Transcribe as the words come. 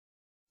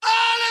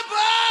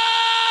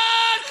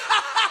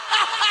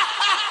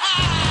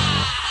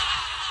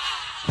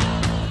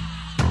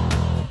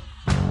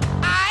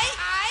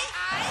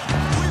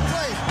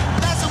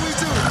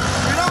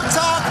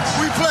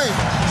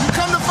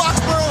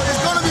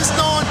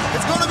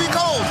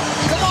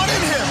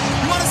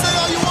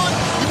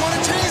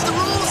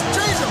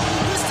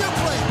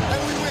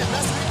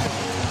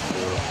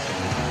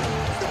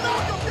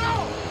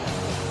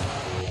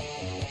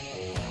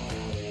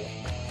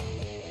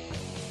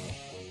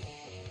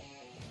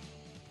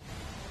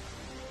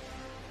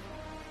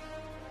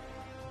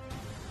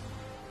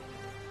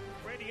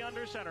the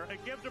under center. A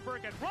give to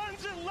Burkett.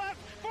 Runs it left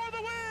for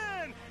the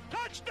win.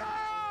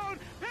 Touchdown,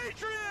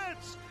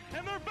 Patriots!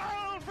 And they're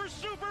bound for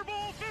Super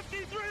Bowl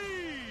 53.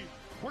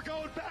 We're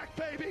going back,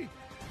 baby,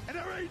 and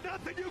there ain't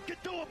nothing you can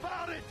do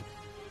about it.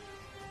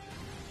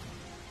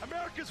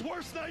 America's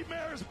worst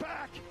nightmare is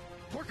back.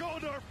 We're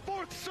going to our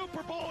 4th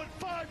Super Bowl in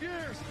 5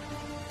 years.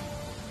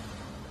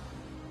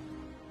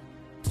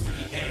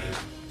 We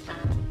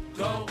ain't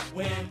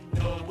going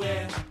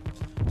nowhere.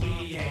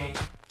 We ain't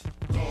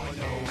going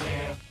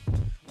nowhere.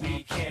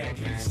 We can't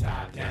be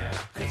stopped now,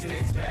 cause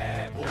it's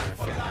bad boy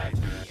for life.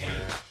 We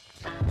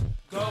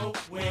ain't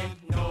going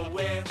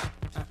nowhere.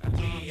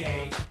 We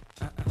ain't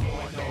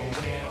going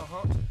nowhere.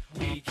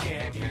 We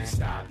can't be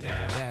stopped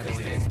now, cause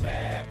it's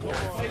bad boy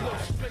for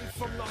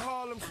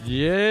life.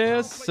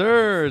 Yes,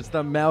 sir. It's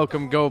the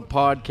Malcolm Go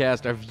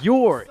podcast of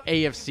your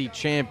AFC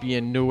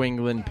champion New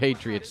England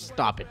Patriots.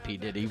 Stop it, P.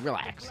 Diddy.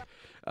 Relax.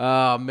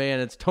 Oh,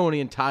 man, it's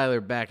Tony and Tyler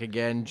back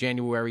again.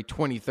 January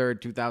 23rd,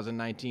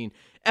 2019.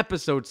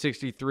 Episode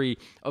 63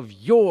 of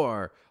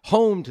your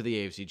home to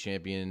the AFC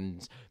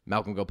champions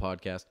Malcolm Go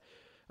podcast.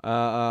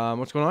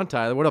 What's going on,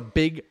 Tyler? What a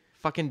big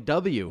fucking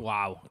W.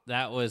 Wow,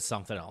 that was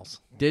something else.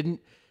 Didn't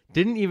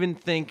even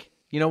think,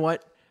 you know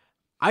what?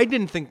 I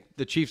didn't think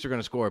the Chiefs were going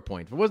to score a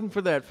point. If it wasn't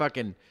for that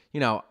fucking,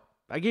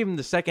 I gave them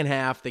the second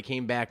half. They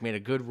came back, made a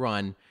good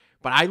run.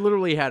 But I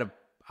literally had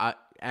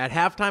at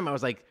halftime, I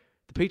was like,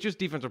 the Patriots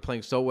defense are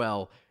playing so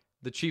well.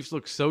 The Chiefs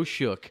look so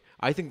shook.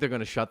 I think they're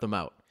going to shut them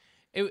out.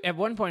 At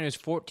one point, it was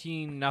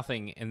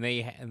 14-0, and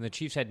the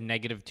Chiefs had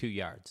 -2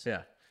 yards.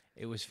 Yeah.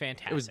 It was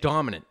fantastic. It was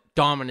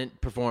dominant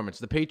performance.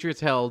 The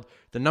Patriots held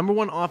the number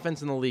one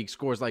offense in the league,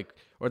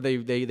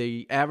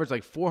 they averaged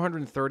like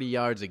 430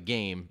 yards a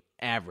game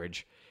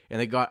average,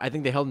 and I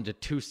think they held them to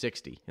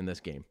 260 in this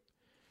game.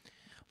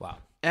 Wow.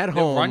 At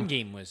home. The run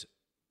game was...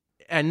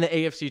 And the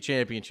AFC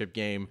Championship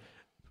game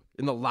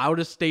in the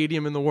loudest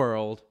stadium in the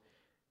world.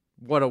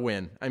 What a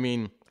win. I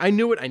mean, I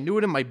knew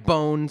it in my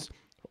bones.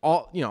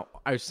 I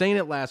was saying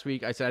it last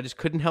week. I said I just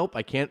couldn't help.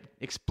 I can't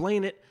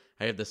explain it.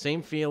 I had the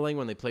same feeling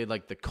when they played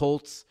like the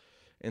Colts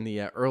in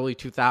the early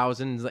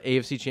 2000s, the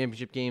AFC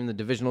Championship game, the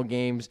divisional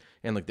games,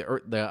 and like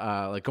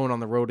like going on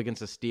the road against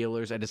the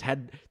Steelers. I just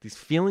had these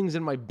feelings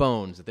in my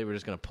bones that they were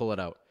just going to pull it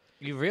out.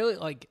 You really,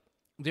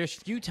 there's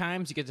few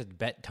times you get to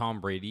bet Tom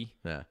Brady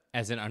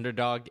as an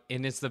underdog,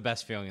 and it's the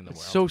best feeling in the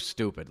world. So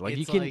stupid.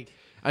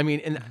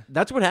 And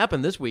that's what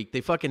happened this week.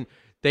 The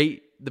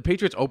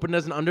Patriots opened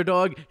as an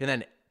underdog, and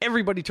then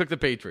everybody took the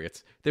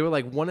Patriots. They were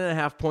like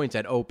 1.5 points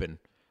at open,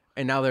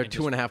 and now they're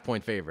 2.5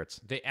 point favorites.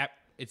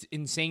 It's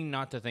insane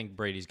not to think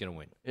Brady's going to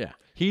win. Yeah.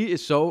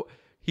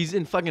 He's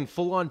in fucking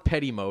full-on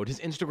petty mode. His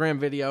Instagram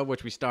video,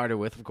 which we started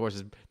with, of course,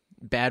 is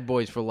Bad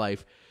Boys for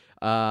Life,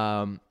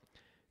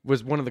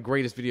 was one of the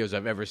greatest videos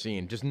I've ever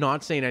seen. Just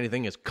not saying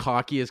anything, as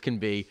cocky as can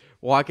be,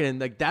 walking in.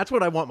 Like, that's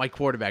what I want my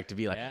quarterback to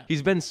be like. Yeah.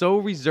 He's been so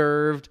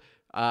reserved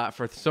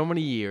for so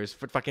many years,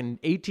 for fucking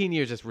 18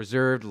 years, just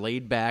reserved,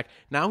 laid back.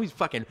 Now he's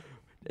fucking...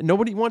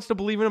 Nobody wants to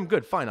believe in him.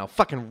 Good, fine. I'll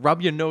fucking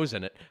rub your nose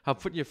in it. I'll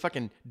put your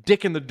fucking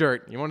dick in the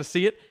dirt. You want to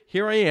see it?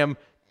 Here I am.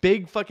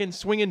 Big fucking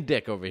swinging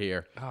dick over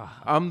here.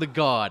 I'm the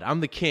god. I'm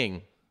the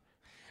king.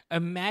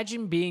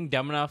 Imagine being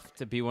dumb enough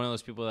to be one of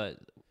those people that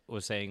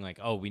was saying, like,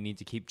 oh, we need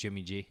to keep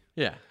Jimmy G.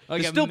 Yeah.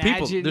 Like,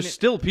 there's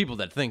still people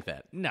that think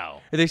that. No.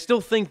 They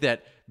still think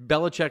that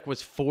Belichick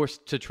was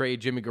forced to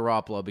trade Jimmy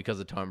Garoppolo because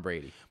of Tom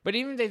Brady. But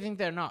even if they think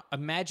they're not,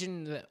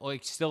 imagine that,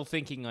 still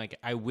thinking,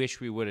 I wish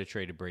we would have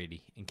traded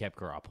Brady and kept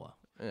Garoppolo.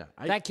 Yeah,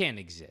 that can't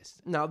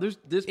exist. No, there's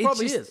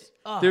probably is.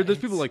 There's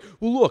people like,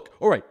 well, look,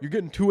 all right, you're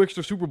getting 2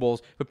 extra Super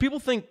Bowls, but people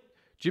think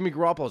Jimmy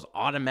Garoppolo is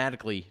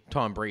automatically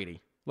Tom Brady.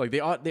 Like they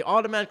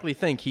automatically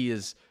think he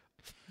is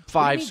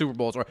 5 Super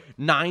Bowls or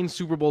 9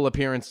 Super Bowl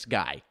appearance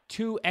guy.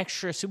 2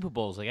 extra Super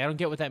Bowls. I don't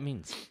get what that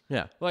means.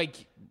 Yeah,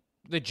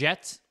 the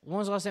Jets. When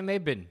was the last time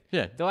they've been?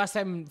 Yeah, the last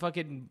time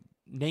fucking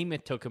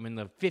Namath took them in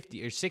the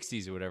 50s or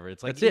 60s or whatever.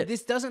 It's like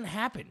this doesn't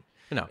happen.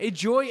 No.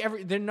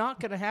 They're not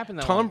going to happen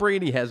that way. Tom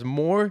Brady has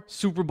more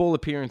Super Bowl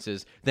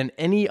appearances than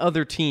any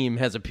other team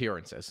has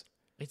appearances.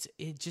 It's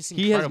just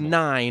incredible. He has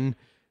 9.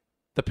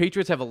 The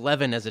Patriots have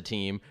 11 as a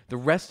team. The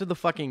rest of the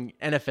fucking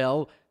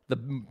NFL,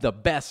 the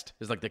best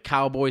is like the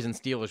Cowboys and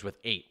Steelers with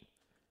 8.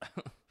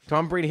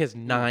 Tom Brady has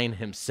 9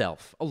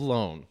 himself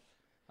alone.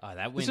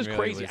 That win This is really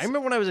crazy. was... I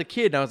remember when I was a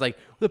kid, and I was like,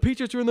 the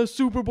Patriots are in the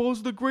Super Bowl.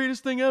 It's the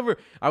greatest thing ever.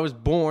 I was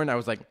born. I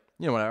was like,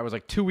 I was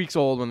like 2 weeks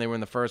old when they were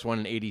in the first one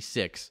in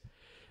 86.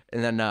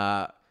 And then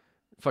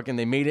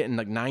they made it in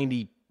like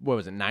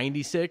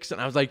 96? And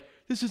I was like,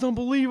 this is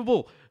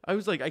unbelievable. I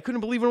was like, I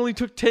couldn't believe it only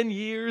took 10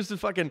 years to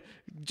fucking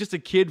just a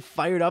kid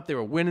fired up. They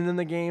were winning in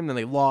the game. Then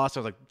they lost. I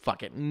was like,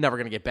 fuck it. Never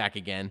going to get back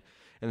again.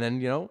 And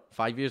then,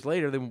 5 years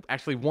later, they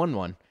actually won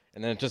one.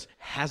 And then it just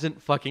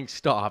hasn't fucking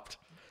stopped.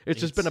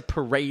 It's just been a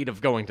parade of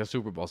going to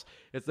Super Bowls.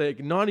 It's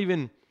like not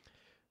even...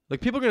 Like,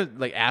 people are going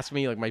to, ask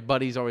me, my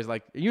buddies always are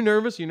you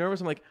nervous? You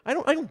nervous? I'm like, I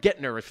don't get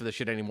nervous for this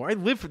shit anymore. I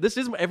live for this.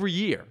 Is every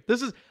year.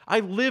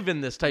 I live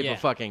in this type of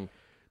fucking,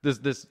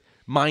 this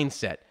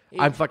mindset.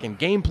 I'm fucking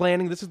game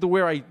planning. This is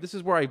where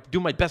I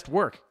do my best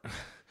work.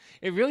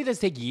 it really does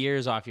take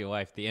years off your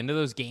life. The end of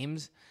those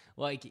games,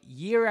 like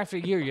year after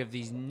year, you have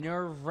these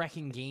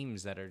nerve-wracking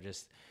games that are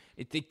just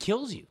it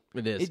kills you.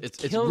 It is. It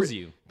kills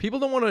you. People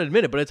don't want to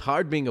admit it, but it's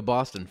hard being a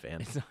Boston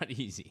fan. It's not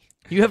easy.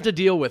 You have to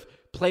deal with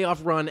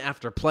playoff run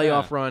after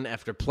playoff run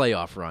after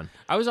playoff run.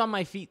 I was on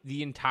my feet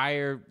the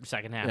entire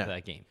second half of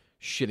that game.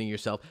 Shitting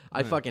yourself.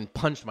 I fucking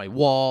punched my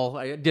wall.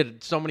 I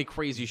did so many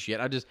crazy shit.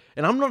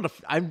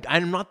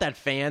 I'm not that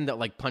fan that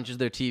like punches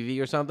their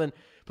TV or something.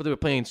 But they were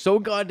playing so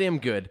goddamn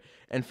good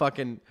and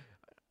fucking.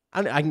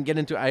 I can get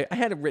into. I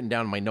had it written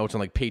down in my notes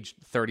on like page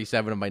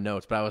 37 of my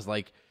notes. But I was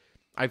like,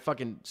 I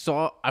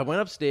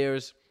went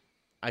upstairs.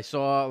 I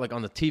saw like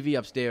on the TV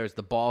upstairs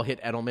the ball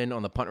hit Edelman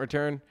on the punt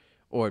return.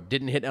 Or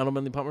didn't hit Edelman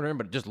on the punt return,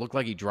 but it just looked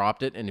like he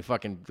dropped it, and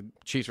the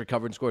Chiefs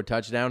recovered and scored a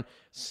touchdown,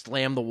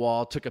 slammed the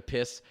wall, took a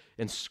piss,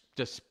 and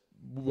just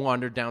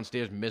wandered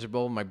downstairs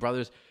miserable. My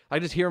brothers, I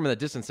just hear him in the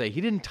distance say, he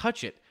didn't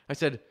touch it. I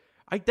said,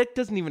 that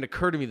doesn't even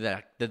occur to me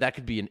that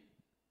could be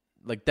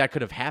that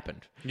could have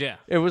happened. Yeah.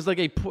 It was like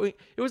it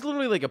was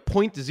literally like a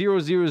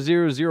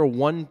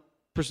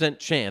 0.00001%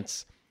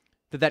 chance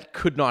that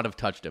could not have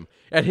touched him.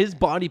 At his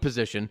body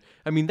position,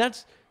 I mean,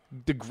 that's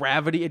the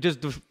gravity. It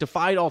just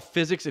defied all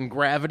physics and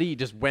gravity. It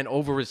just went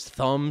over his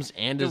thumbs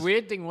and his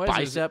weird thing was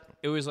bicep.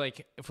 It was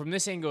like, from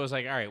this angle, it was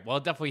like, all right, well,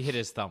 it definitely hit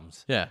his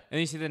thumbs. Yeah. And then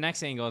you see the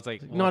next angle, it's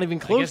like, well, not even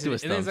close to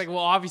his And then it's thumbs. like,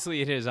 well,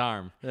 obviously it hit his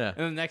arm. Yeah. And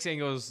then the next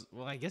angle is,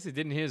 well, I guess it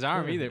didn't hit his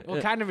arm either.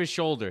 Well, kind of his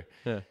shoulder.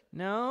 Yeah.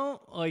 No,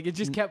 like it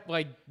just kept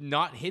like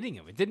not hitting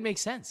him. It didn't make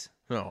sense.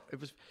 No, it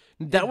was.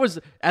 That was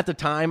at the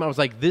time. I was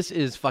like, this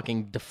is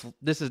fucking.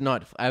 This is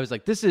not. I was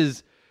like, this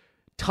is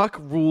Tuck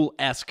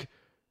Rule-esque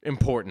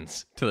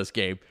importance to this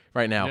game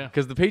right now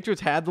because the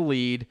Patriots had the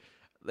lead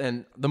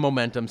and the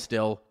momentum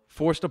still,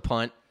 forced a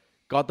punt,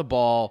 got the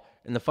ball,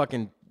 and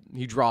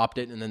he dropped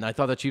it, and then I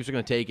thought the Chiefs were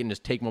going to take it and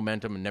just take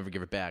momentum and never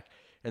give it back.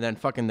 And then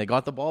they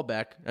got the ball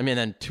back. I mean,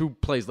 then 2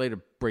 plays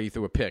later, Brady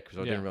threw a pick,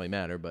 so it didn't really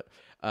matter. But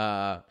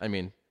I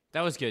mean,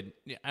 that was good.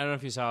 I don't know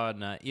if you saw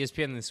on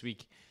ESPN this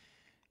week.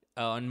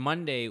 On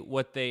Monday,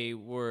 what they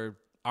were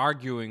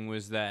arguing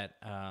was that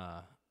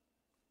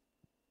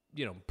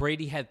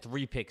Brady had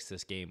 3 picks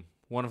this game.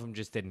 One of them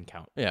just didn't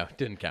count. Yeah,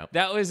 didn't count.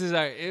 That was his.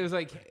 It was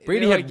like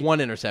Brady had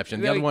 1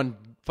 interception. The other one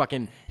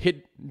fucking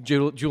hit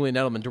Julian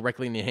Edelman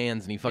directly in the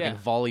hands, and he fucking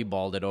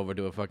volleyballed it over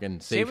to a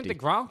fucking safety. Same with the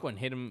Gronk one,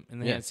 hit him in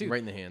the hands too. Right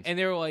in the hands. And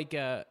they were like,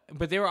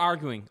 but they were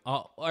arguing.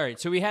 Oh, all right,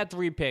 so we had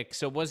 3 picks,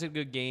 so it was a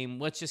good game.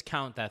 Let's just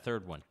count that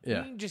third one.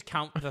 Yeah, just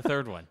count the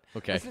third one.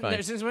 Okay,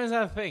 fine. Since when is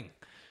that a thing?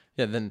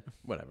 Yeah, then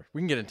whatever. We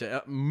can get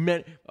into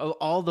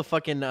all the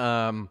fucking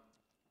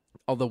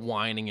all the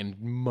whining and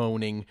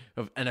moaning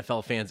of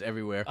NFL fans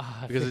everywhere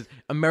because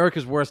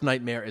America's worst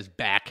nightmare is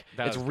back.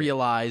 It's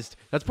realized.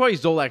 That's probably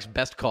Zolak's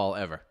best call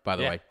ever, by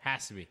the way.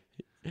 Has to be.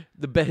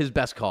 His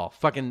best call.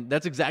 Fucking,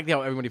 that's exactly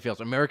how everybody feels.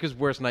 America's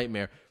worst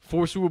nightmare.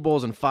 4 Super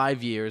Bowls in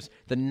 5 years.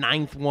 The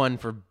 9th one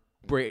for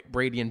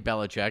Brady and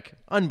Belichick.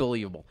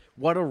 Unbelievable.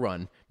 What a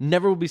run.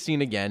 Never will be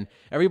seen again.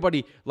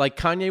 Everybody, like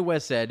Kanye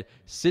West said,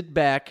 sit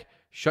back,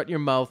 shut your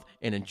mouth,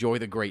 and enjoy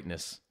the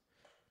greatness.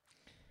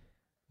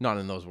 Not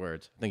in those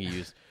words. I think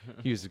he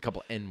used a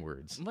couple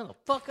N-words.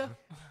 Motherfucker.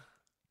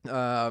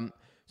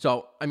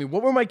 So, I mean,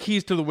 what were my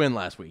keys to the win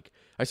last week?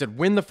 I said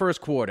win the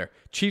first quarter.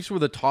 Chiefs were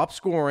the top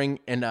scoring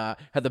and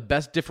had the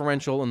best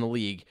differential in the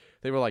league.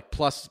 They were like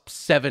plus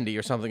 70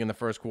 or something in the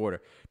first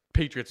quarter.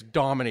 Patriots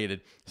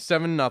dominated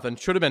 7-0.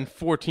 Should have been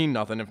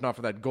 14-0 if not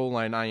for that goal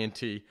line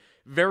INT.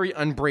 Very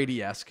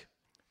un-Brady-esque.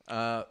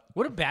 What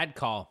a bad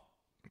call.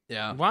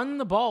 Yeah. Run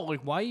the ball.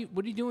 Like, why?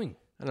 What are you doing?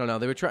 I don't know.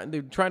 They were trying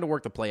to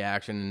work the play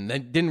action, and they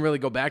didn't really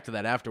go back to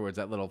that afterwards.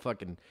 That little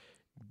fucking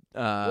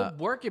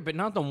work it, but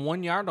not the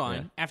 1 yard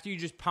line. Yeah. After you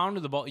just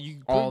pounded the ball,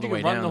 you all the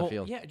way run down the whole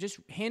field. Yeah,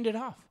 just hand it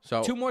off.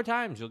 So 2 more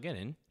times, you'll get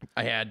in.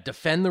 I had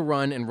defend the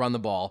run and run the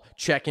ball,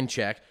 check and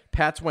check.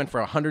 Pats went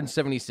for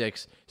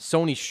 176.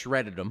 Sony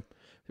shredded them,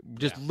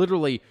 just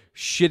literally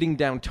shitting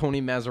down Tony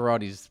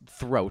Maserati's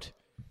throat,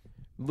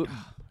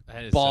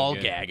 ball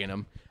so gagging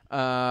him.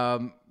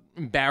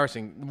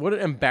 Embarrassing. What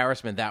an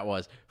embarrassment that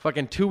was.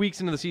 Fucking 2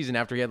 weeks into the season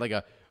after he had like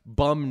a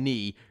bum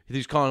knee, he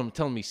was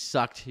telling me he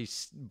sucked. He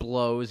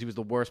blows. He was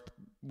the worst.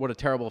 What a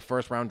terrible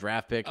first-round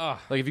draft pick. Ugh.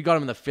 Like if you got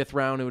him in the 5th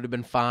round, it would have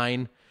been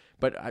fine.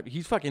 But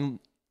he's fucking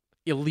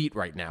elite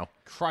right now.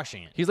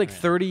 Crushing it. He's like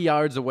 30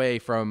 yards away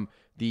from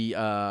the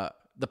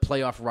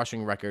playoff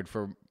rushing record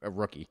for a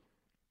rookie.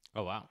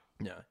 Oh, wow.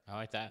 Yeah. I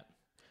like that.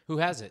 Who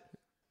has it?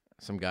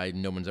 Some guy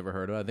no one's ever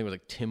heard of. I think it was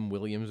like Tim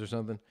Williams or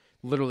something.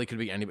 Literally could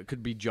be anybody.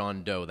 Could be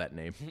John Doe, that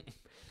name.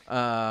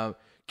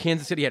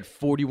 Kansas City had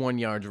 41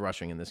 yards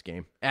rushing in this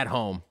game at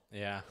home.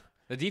 Yeah.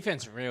 The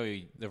defense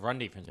really, the run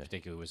defense in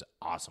particular, was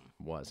awesome.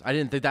 I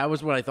didn't think that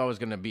was what I thought was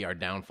going to be our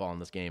downfall in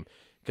this game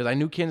because I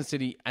knew Kansas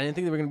City. I didn't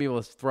think they were going to be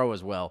able to throw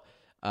as well,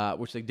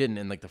 which they didn't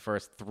in like the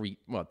first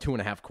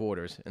 2.5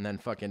 quarters, and then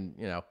fucking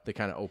they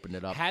kind of opened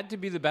it up. Had to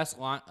be the best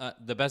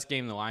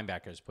game the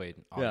linebackers played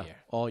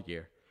all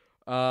year.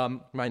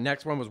 My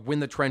next one was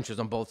win the trenches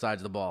on both sides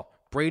of the ball.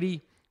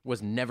 Brady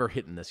was never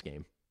hit in this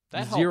game.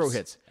 That 0 helps,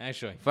 hits.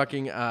 Actually.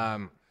 Fucking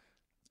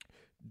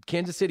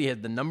Kansas City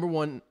had the number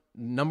one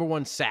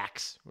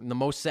sacks, the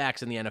most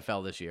sacks in the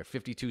NFL this year,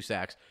 52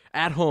 sacks.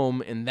 At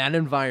home, in that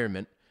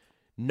environment,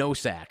 no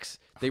sacks.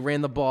 They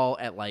ran the ball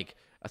at like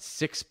a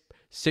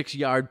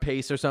six-yard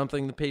pace or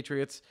something, the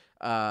Patriots.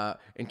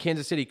 And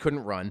Kansas City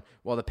couldn't run,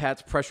 while the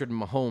Pats pressured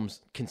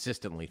Mahomes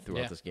consistently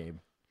throughout this game.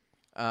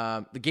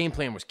 The game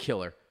plan was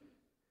killer,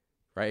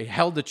 right?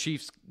 Held the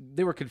Chiefs.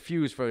 They were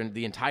confused for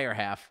the entire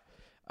half.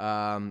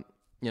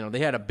 They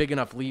had a big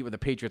enough lead with the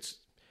Patriots.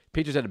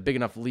 Patriots had a big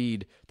enough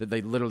lead that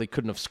they literally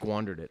couldn't have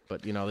squandered it.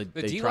 But,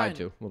 they tried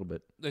to a little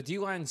bit. The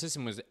D-line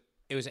system was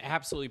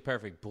absolutely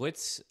perfect.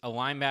 Blitz a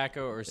linebacker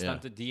or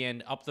stunt the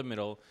D-end up the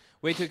middle.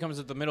 Wait till it comes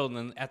up the middle, and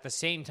then at the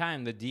same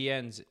time, the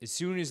D-ends, as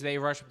soon as they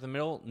rush up the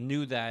middle,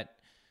 knew that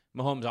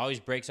Mahomes always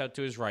breaks out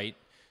to his right.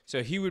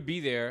 So he would be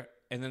there,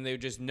 and then they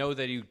would just know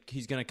that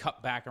he's going to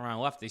cut back around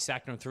left. They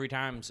sacked him 3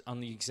 times on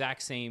the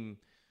exact same,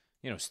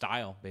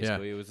 style,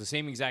 basically. Yeah. It was the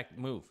same exact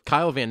move.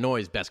 Kyle Van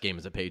Noy's best game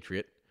as a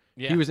Patriot.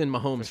 Yeah, he was in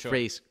Mahomes' for sure.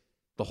 face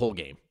the whole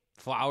game.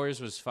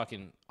 Flowers was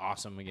fucking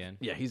awesome again.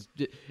 Yeah,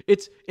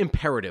 it's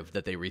imperative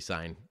that they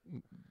re-sign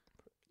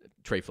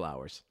Trey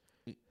Flowers.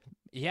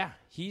 Yeah,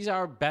 he's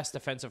our best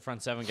defensive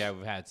front seven guy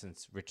we've had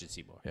since Richard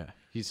Seymour. Yeah,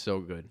 he's so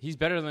good. I think he's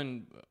better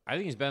than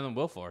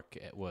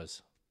Wilfork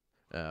was.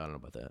 I don't know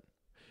about that.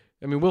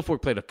 I mean, Will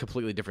Fork played a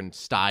completely different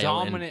style.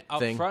 Dominant and up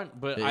thing. front,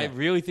 but Yeah. I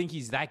really think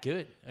he's that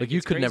good. Like you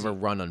it's could crazy. never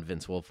run on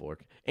Vince Wilfork.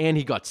 And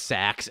he got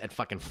sacks at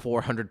fucking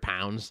 400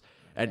 pounds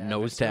at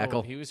nose So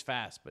tackle. he was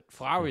fast, but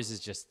Flowers is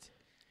just,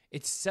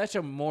 it's such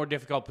a more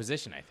difficult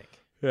position, I think.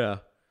 Yeah,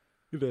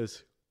 it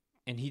is.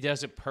 And he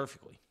does it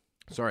perfectly.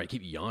 Sorry, I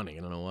keep yawning.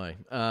 I don't know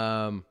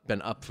why.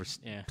 Been up for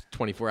Yeah.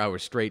 24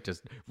 hours straight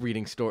just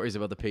reading stories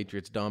about the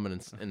Patriots'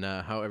 dominance and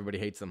how everybody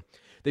hates them.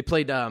 They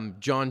played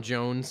John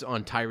Jones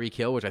on Tyreek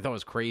Hill, which I thought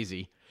was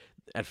crazy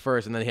at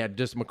first, and then they had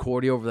just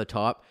McCourty over the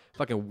top.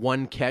 Fucking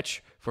one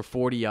catch for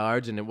 40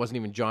 yards, and it wasn't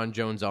even John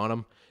Jones on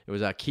him. It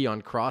was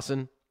Keon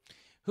Crossan.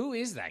 Who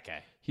is that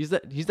guy? He's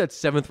that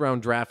 7th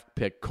round draft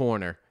pick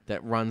corner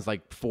that runs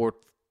like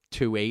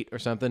 4.28 or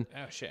something.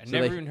 Oh, shit. I So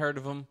never they- even heard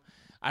of him.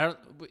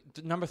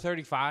 Number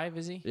 35,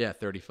 is he? Yeah,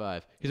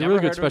 35. He's Never a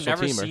really heard good of him,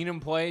 special never teamer. seen him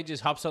play,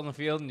 just hops on the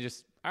field and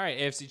just, all right,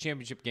 AFC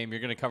Championship game, you're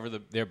going to cover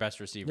their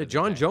best receiver. Yeah,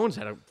 John Jones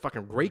had a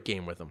fucking great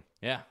game with him.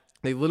 Yeah.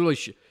 They literally,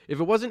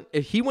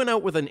 if he went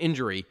out with an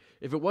injury,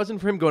 if it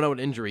wasn't for him going out with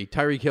an injury,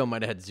 Tyreek Hill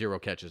might have had 0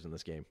 catches in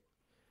this game.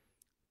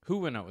 Who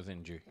went out with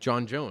injury?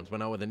 John Jones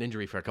went out with an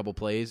injury for a couple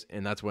plays,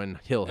 and that's when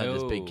Hill had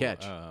this big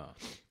catch.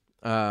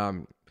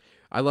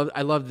 I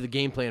love the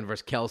game plan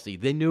versus Kelsey.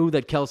 They knew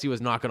that Kelsey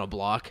was not going to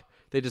block.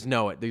 They just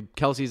know it.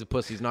 Kelsey's a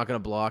pussy. He's not going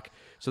to block.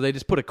 So they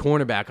just put a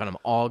cornerback on him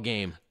all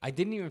game. I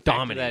didn't even factor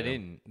Dominated that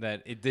him. in,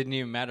 that it didn't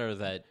even matter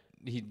that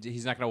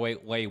he's not going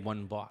to lay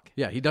one block.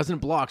 Yeah, he doesn't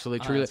block, so they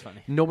treat that's it.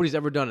 funny. Nobody's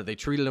ever done it. They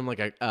treated him like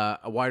a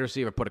wide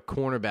receiver, put a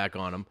cornerback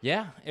on him.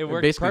 Yeah, it And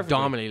worked basically perfectly.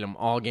 dominated him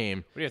all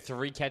game. We had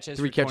 3 catches.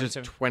 3 for catches,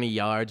 27 20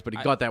 yards, but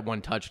he got that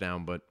one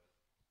touchdown. But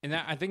And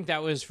I think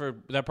that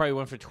probably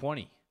went for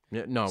 20.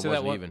 yeah, no, it So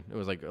that wasn't one- even. It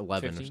was like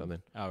 11 15? or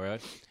something. Oh, really?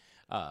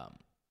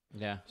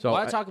 Yeah. So So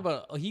I- I talk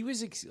about, he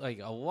was like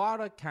a lot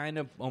of kind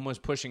of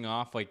almost pushing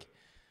off. Like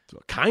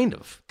Kind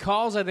of.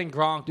 calls I think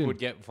Gronk would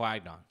get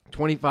flagged on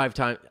 25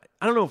 times.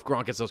 I don't know if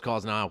Gronk gets those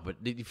calls now, but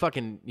he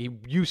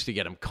used to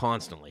get them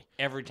constantly.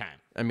 every time.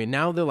 I mean,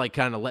 now they're like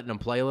kind of letting him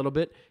play a little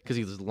bit because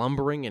he's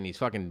lumbering and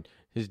he's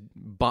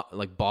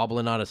like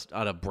bobbling out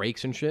of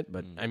breaks and shit.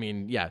 But I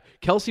mean, yeah,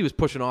 Kelsey was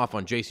pushing off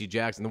on J.C.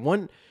 Jackson. The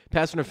one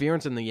pass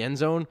interference in the end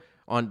zone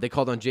they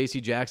called on J.C.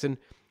 Jackson.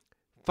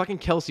 Fucking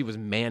Kelsey was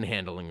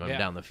manhandling him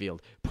down the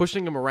field,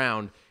 pushing him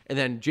around, and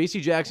then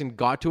J.C. Jackson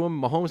got to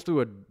him. Mahomes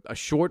threw a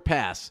short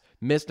pass,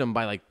 missed him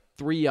by like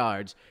 3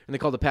 yards, and they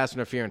called the pass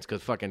interference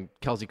because fucking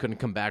Kelsey couldn't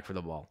come back for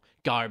the ball.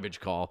 Garbage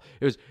call.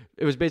 It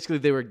was basically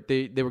they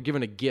were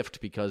given a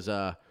gift because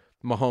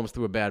Mahomes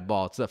threw a bad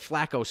ball. It's the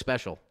Flacco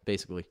special,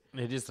 basically.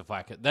 It is the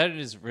Flacco. That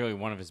is really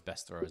one of his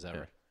best throws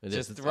ever. it is.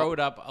 Just It's throw it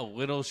up a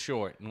little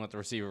short and let the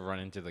receiver run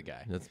into the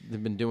guy.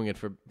 They've been doing it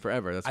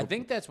forever. I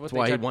think that's what that's they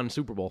why he tried, won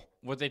Super Bowl.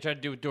 what they tried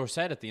to do with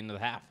Dorsett at the end of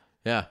the half.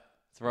 Yeah.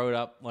 Throw it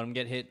up, let him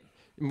get hit.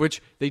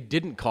 Which they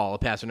didn't call a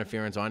pass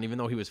interference on, even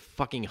though he was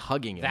fucking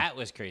hugging him. That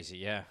was crazy,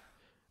 yeah.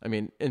 I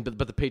mean,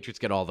 but the Patriots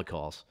get all the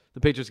calls.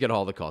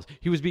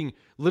 He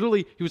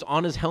was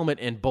on his helmet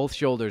and both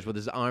shoulders with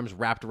his arms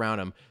wrapped around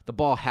him. The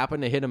ball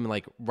happened to hit him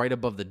like right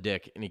above the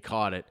dick, and he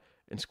caught it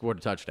and scored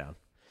a touchdown.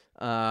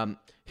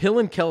 Hill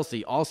and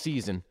Kelsey all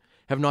season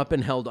have not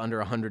been held under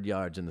 100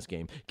 yards in this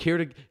game. Care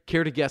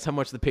to guess how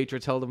much the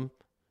Patriots held them?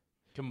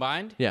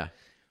 Combined? Yeah,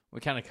 We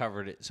kind of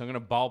covered it. So I'm going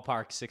to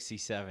ballpark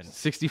 67.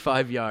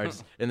 65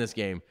 yards in this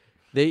game.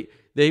 The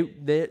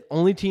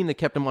only team that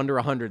kept them under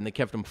 100, and they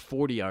kept them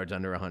 40 yards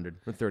under 100,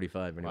 or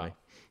 35 anyway. Wow.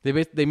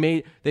 They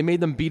made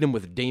them beat him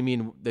with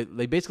Damian.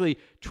 They basically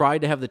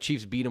tried to have the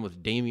Chiefs beat him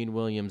with Damian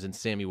Williams and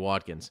Sammy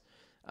Watkins.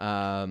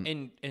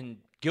 And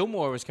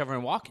Gilmore was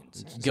covering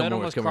Watkins. So Gilmore that was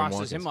almost covering crosses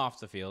Watkins. him off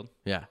the field.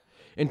 Yeah,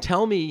 and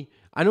tell me,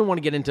 I don't want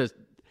to get into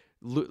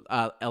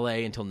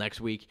L.A. until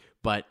next week,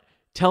 but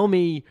tell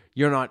me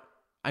you're not.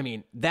 I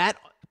mean, that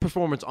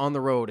performance on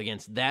the road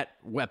against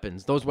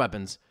those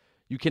weapons,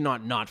 you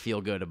cannot not feel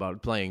good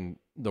about playing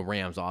the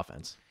Rams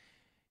offense.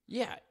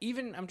 Yeah,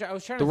 even I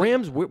was trying The to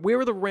Rams, where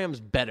are the Rams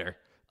better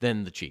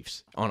than the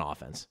Chiefs on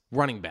offense?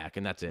 Running back,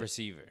 and that's it.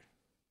 receiver.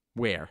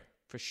 Where?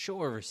 For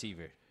sure,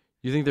 receiver.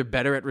 You think they're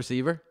better at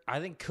receiver? I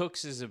think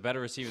Cooks is a better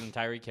receiver than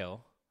Tyreek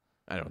Hill.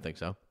 I don't think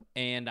so.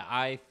 And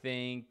I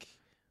think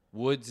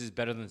Woods is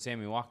better than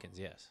Sammy Watkins,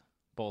 yes.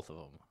 Both of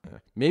them.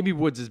 Maybe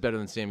Woods is better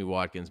than Sammy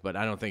Watkins, but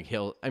I don't think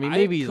Hill. I mean,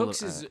 maybe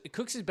Cooks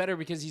is better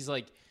because he's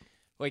like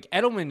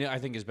Edelman. I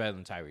think is better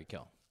than Tyreek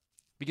Hill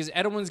because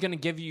Edelman's going to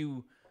give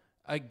you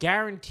a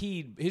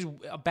guaranteed.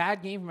 A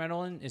bad game from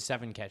Edelman is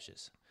 7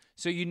 catches,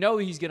 so you know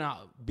he's going to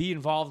be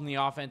involved in the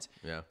offense.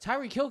 Yeah.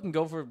 Tyreek Hill can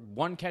go for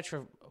 1 catch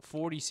for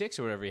 46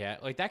 or whatever he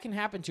had. Like that can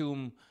happen to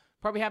him.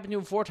 Probably happened to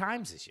him 4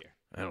 times this year.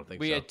 I don't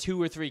think We so. had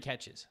 2 or 3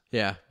 catches.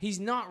 Yeah. He's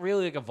not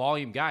really like a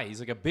volume guy.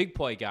 He's like a big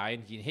play guy,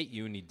 and he can hit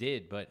you, and he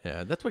did. But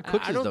Yeah, that's what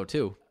Cooks I is, don't- though,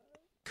 too.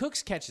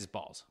 Cooks catches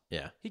balls.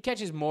 Yeah. He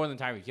catches more than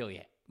Tyreek Hill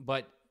yet.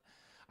 But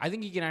I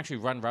think he can actually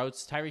run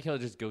routes. Tyreek Hill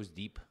just goes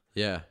deep.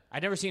 Yeah.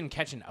 I've never seen him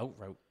catch an out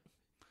route.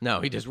 No,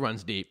 he just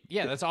runs deep.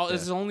 Yeah, that's all.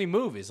 That's his only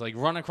move is like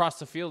run across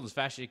the field as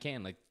fast as you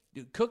can. Like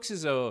Cooks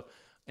is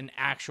an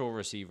actual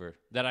receiver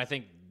that I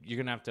think you're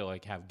gonna have to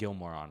like have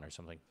Gilmore on or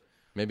something.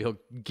 Maybe he'll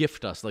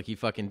gift us like he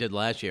fucking did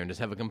last year and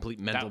just have a complete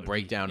mental would be-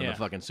 breakdown in yeah. the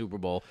fucking Super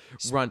Bowl.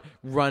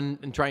 Run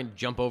and try and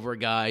jump over a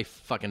guy,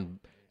 fucking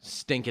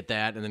stink at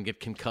that, and then get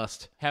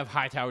concussed. Have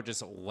Hightower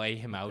just lay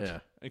him out, Yeah.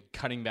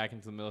 cutting back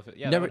into the middle of it.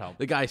 Yeah, that Never, would help.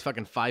 the guy's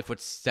fucking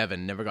 5'7",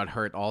 never got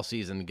hurt all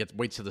season.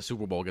 Waits to the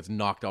Super Bowl, gets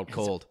knocked out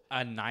cold.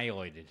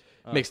 Annihilated.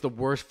 Makes the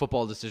worst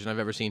football decision I've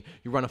ever seen.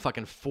 You run a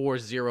fucking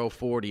 4.0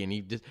 40, and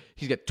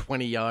he's got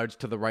 20 yards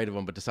to the right of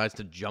him, but decides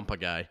to jump a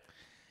guy.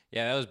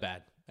 Yeah, that was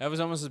bad. That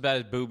was almost as bad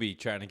as Booby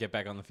trying to get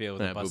back on the field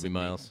with Yeah, a busted Booby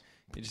knee. Miles.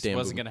 It just Damn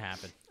wasn't Booby. going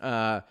to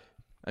happen.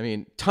 I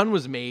mean, ton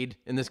was made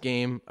in this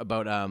game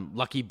about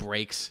lucky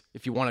breaks,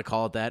 if you want to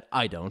call it that.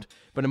 I don't.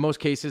 But in most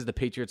cases, the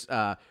Patriots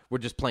were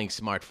just playing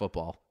smart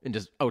football and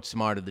just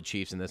outsmarted the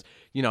Chiefs in this.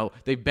 You know,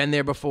 they've been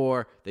there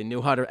before. They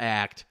knew how to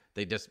act.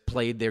 They just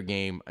played their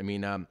game. I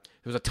mean, there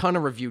was a ton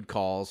of reviewed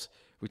calls.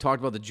 We talked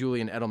about the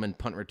Julian Edelman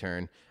punt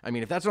return. I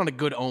mean, if that's not a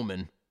good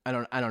omen, I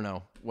don't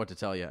know what to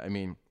tell you. I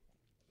mean,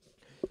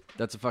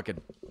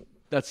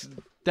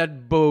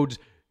 that bodes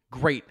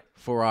great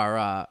for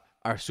our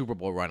Super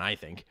Bowl run, I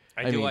think.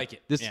 I do mean, like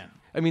it, This, yeah.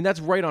 I mean, that's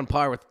right on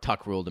par with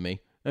Tuck rule to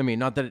me. I mean,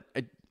 not that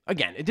it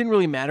didn't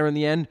really matter in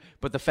the end,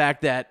 but the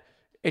fact that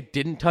it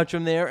didn't touch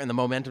him there and the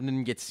momentum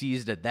didn't get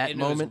seized at that And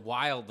moment. it was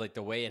wild, like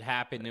the way it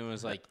happened. It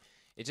was like,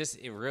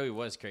 it really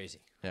was crazy.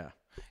 Yeah.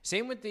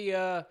 Same with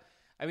the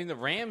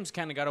Rams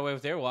kind of got away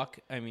with their luck.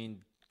 I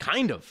mean,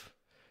 Kind of.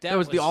 That That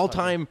was the was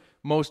all-time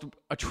most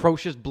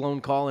atrocious blown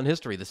call in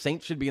history. The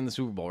Saints should be in the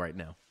Super Bowl right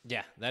now.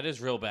 yeah, that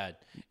is real bad.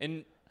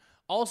 And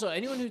also,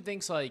 anyone who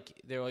thinks like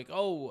they're like,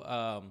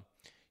 Sean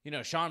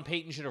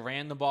Payton should have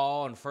ran the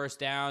ball on first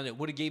down. It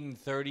would have gave him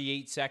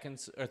 38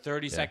 seconds or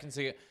 30 seconds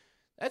to get.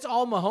 That's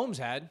all Mahomes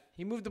had.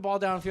 He moved the ball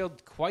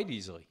downfield quite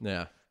easily.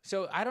 Yeah.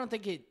 So I don't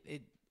think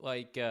it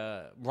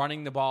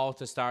running the ball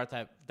to start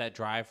that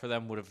drive for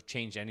them would have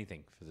changed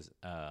anything for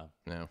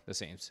the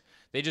Saints.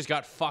 They just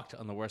got fucked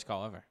on the worst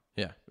call ever.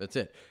 Yeah, that's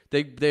it.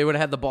 They would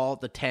have had the ball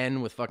at the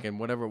 10 with fucking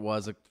whatever it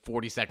was, like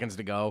 40 seconds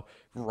to go,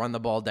 run the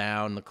ball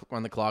down,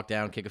 run the clock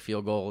down, kick a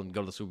field goal, and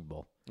go to the Super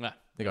Bowl. Yeah,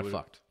 They got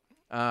fucked.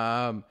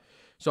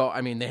 So,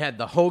 I mean, they had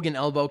the Hogan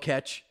elbow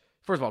catch.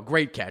 First of all,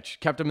 great catch.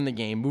 Kept them in the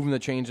game, moving the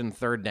chains in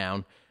third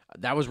down.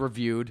 That was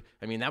reviewed.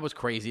 I mean, that was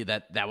crazy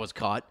that was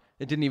caught.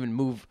 It didn't even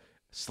move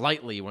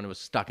slightly when it was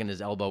stuck in his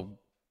elbow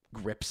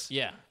grips.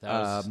 Yeah, that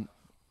was.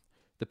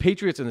 The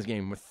Patriots in this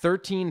game were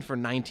 13 for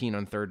 19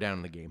 on third down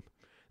in the game.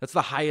 That's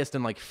the highest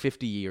in like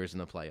 50 years in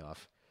the playoff.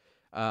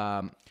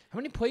 How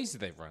many plays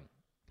did they run?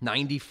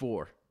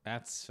 94.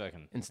 That's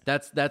fucking. And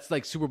that's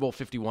like Super Bowl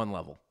 51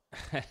 level.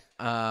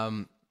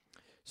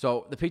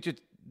 So the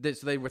Patriots,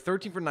 they were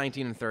 13 for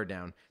 19 in third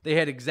down. They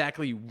had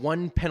exactly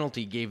one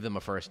penalty gave them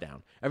a first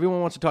down.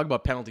 Everyone wants to talk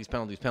about penalties.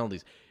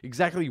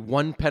 Exactly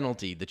one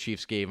penalty the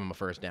Chiefs gave them a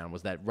first down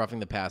was that roughing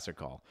the passer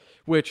call,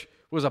 which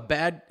was a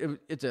bad.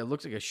 It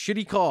looks like a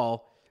shitty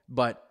call,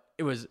 but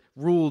it was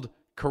ruled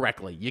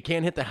correctly. You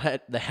can't hit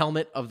the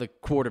helmet of the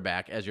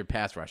quarterback as you're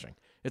pass rushing.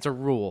 It's a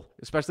rule,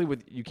 especially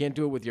you can't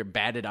do it with your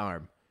batted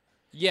arm.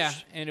 Yeah,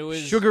 and it was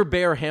Sugar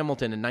Bear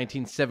Hamilton in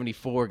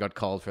 1974 got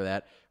called for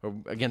that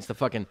against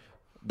the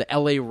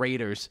L.A.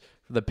 Raiders.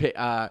 Should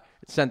have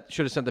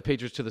sent the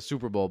Patriots to the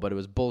Super Bowl, but it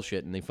was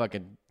bullshit, and they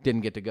fucking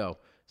didn't get to go.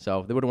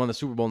 So they would have won the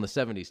Super Bowl in the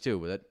 70s too.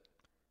 But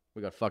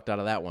we got fucked out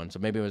of that one. So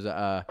maybe it was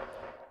Never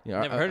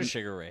heard of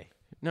Sugar Ray.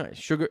 No,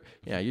 Sugar.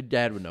 Yeah, your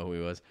dad would know who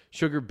he was.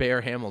 Sugar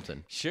Bear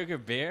Hamilton. Sugar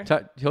Bear?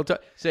 He'll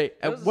say,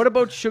 "What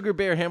about Sugar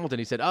Bear Hamilton?"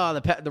 He said,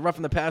 the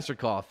roughing the passer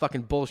call,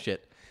 fucking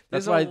bullshit.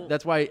 That's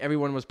why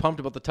everyone was pumped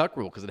about the Tuck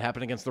rule because it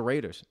happened against the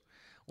Raiders.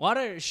 A lot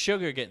of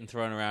sugar getting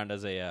thrown around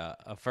as a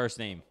first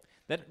name.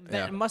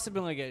 That must have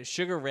been like a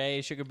Sugar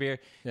Ray, Sugar Bear.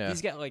 Yeah.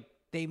 He's got like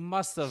they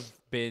must have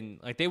been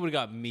like they would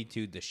have got Me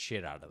Too'd the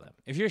shit out of them.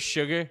 If you're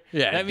Sugar,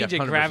 Yeah, that means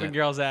you're 100%. grabbing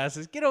girls'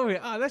 asses. Get over here.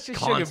 Oh, that's just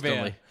Sugar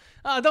Constantly. Bear.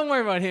 Oh, don't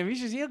worry about him.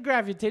 He'll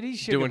grab your titties.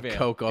 Sugar Doing Bear.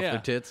 coke off Yeah.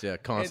 their tits, yeah,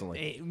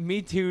 constantly.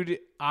 Me Too'd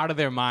out of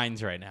their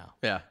minds right now.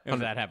 Yeah, If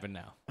that happened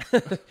now.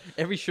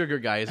 Every sugar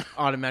guy is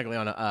automatically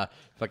on a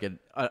fucking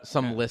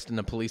some list in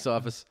the police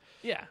office.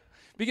 Yeah.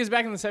 Because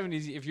back in the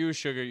 70s, if you were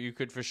Sugar, you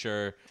could for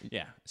sure,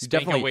 You spank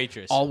definitely a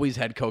waitress. always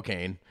had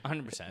cocaine.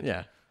 100%.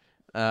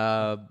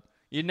 Yeah.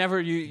 You never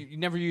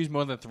use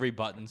more than 3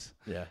 buttons.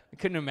 Yeah. I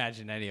couldn't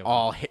imagine any of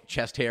All hit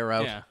chest hair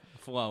out. them. Yeah,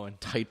 flowing.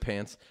 Tight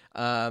pants.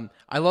 I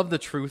love the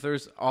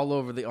truthers all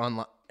over the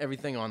online,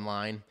 everything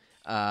online,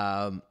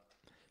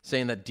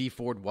 saying that D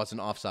Ford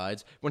wasn't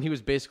offsides when he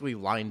was basically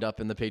lined up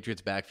in the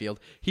Patriots' backfield.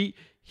 He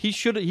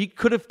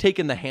could have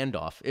taken the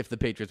handoff if the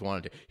Patriots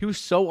wanted to. He was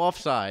so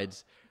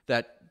offsides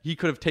that he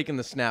could have taken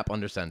the snap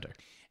under center.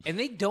 And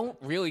they don't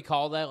really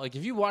call that. Like,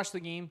 if you watch the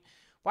game,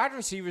 wide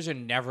receivers are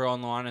never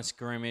on the line of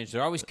scrimmage.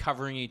 They're always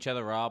covering each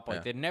other up.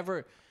 Like, they're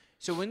never.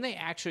 So when they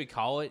actually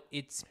call it,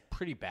 it's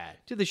pretty bad.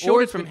 Dude, they Or showed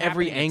it it's from been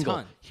every happening a angle.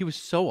 ton. He was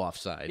so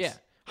offsides. Yeah.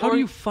 How Or- do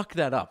you fuck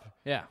that up?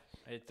 Yeah.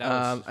 That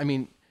was, I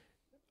mean,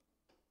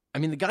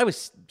 the guy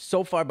was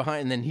so far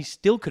behind, and then he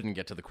still couldn't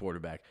get to the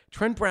quarterback.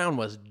 Trent Brown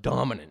was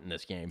dominant in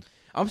this game.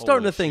 I'm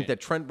starting to think shit.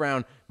 that Trent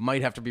Brown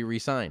might have to be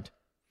re-signed.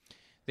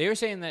 they were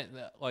saying that,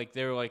 like,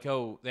 they were like,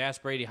 oh, they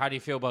asked Brady, how do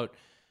you feel about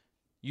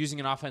using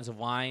an offensive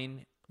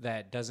line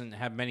that doesn't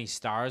have many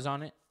stars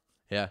on it?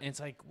 Yeah, And it's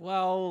like,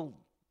 well,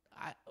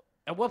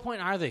 at what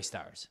point are they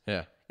stars?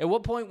 yeah, At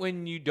what point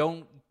when you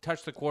don't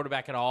touch the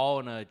quarterback at all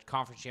in a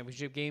conference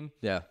championship game,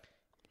 yeah.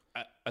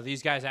 are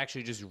these guys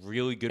actually just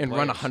really good And players?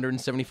 run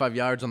 175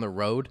 yards on the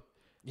road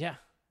Yeah.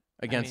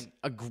 against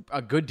mean-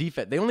 a good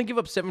defense. They only give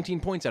up 17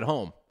 points at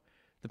home.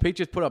 The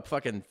Patriots put up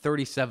fucking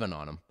 37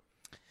 on them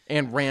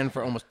and ran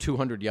for almost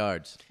 200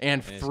 yards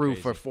and threw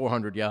crazy. for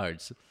 400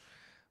 yards.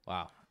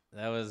 Wow.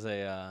 That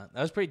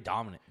was pretty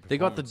dominant. They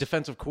got the performance.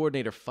 defensive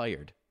coordinator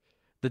fired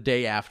the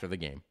day after the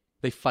game.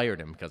 They fired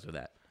him because of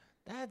that.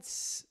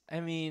 It's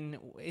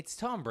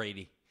Tom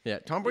Brady. Yeah,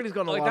 Tom Brady's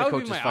gotten a Like, lot that of would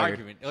be coaches my fired.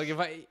 argument.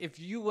 Like, if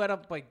you let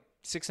up like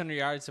 600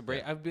 yards to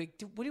Brady, I'd be like,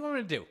 dude, what do you want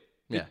me to do?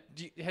 Yeah.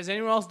 Has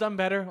anyone else done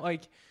better?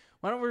 Like,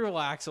 why don't we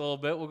relax a little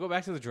bit? We'll go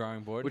back to the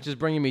drawing board. Which is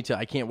bringing me to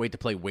I can't wait to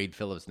play Wade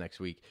Phillips next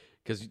week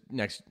because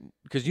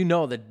you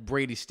know that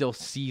Brady's still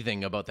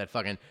seething about that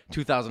fucking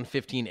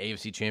 2015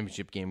 AFC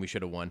Championship game we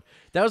should have won.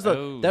 That was the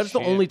shit.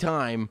 only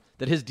time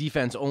that his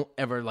defense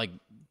ever like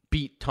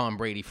beat Tom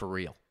Brady for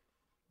real.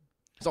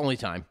 It's the only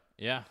time.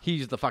 yeah.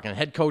 He's the fucking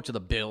head coach of the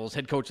Bills,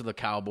 head coach of the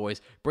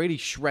Cowboys. Brady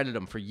shredded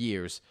him for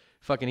years.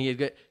 Fucking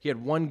he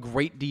had one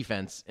great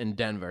defense in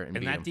Denver and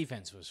And beat that him.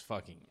 defense was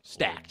fucking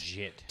Stacked.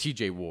 legit.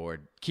 TJ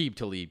Ward, Keeb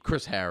Talib,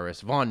 Chris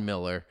Harris, Von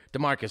Miller,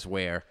 DeMarcus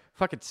Ware.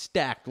 Fucking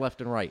stacked left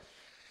and right.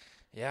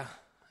 Yeah.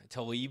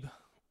 Talib.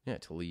 Yeah,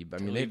 Talib. I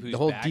Talib, mean, who's the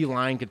whole back.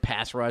 D-line could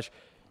pass rush.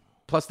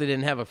 Plus, they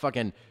didn't have a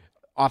fucking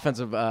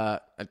offensive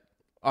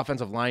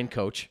line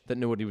coach that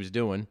knew what he was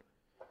doing.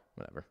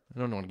 Whatever. I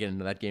don't want to get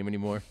into that game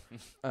anymore.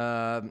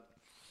 But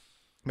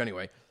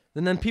anyway,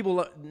 and then people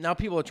are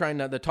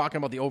they're talking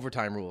about the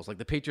overtime rules. Like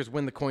the Patriots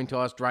win the coin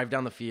toss, drive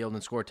down the field,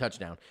 and score a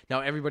touchdown.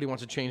 Now everybody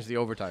wants to change the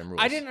overtime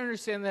rules. I didn't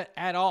understand that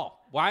at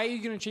all. Why are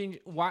you going to change?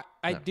 Why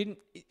I didn't?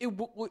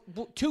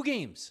 2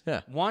 games.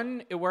 Yeah.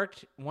 One it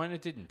worked. One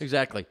it didn't.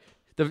 Exactly.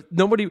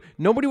 Nobody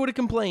would have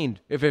complained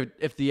if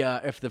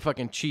the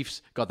fucking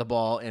Chiefs got the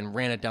ball and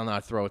ran it down our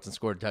throats and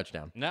scored a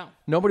touchdown. No,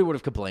 Nobody would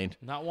have complained.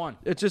 not one.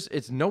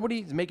 It's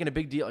nobody's making a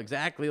big deal.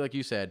 Exactly like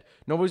you said.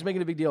 Nobody's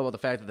making a big deal about the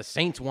fact that the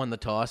Saints won the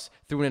toss,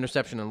 threw an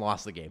interception, and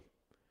lost the game.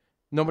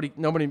 Nobody's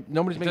making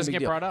a doesn't big get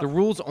deal. brought up. The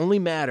rules only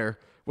matter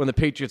when the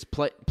Patriots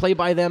play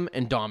by them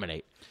and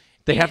dominate.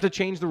 They have to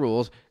change the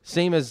rules,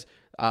 same as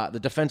the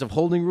defensive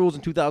holding rules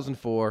in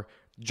 2004.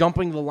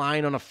 Jumping the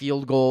line on a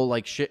field goal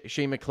like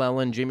Shea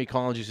McClellan, Jamie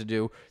Collins used to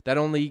do. That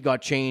only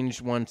got changed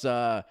once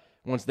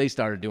they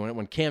started doing it.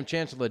 When Cam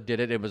Chancellor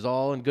did it, it was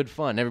all in good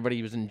fun. Everybody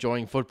was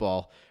enjoying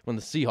football when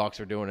the Seahawks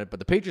were doing it. But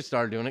the Patriots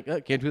started doing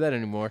it. Can't do that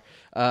anymore.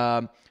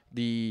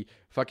 The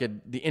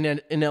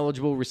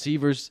ineligible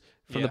receivers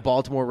from the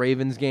Baltimore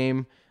Ravens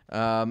game.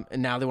 And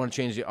now they want to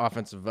change the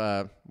offensive,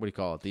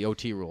 the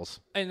OT rules.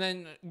 And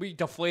then we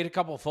deflate a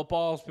couple of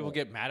footballs. People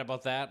get mad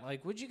about that.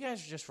 Like, would you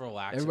guys just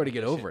relax? Everybody about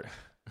get this over shit? it.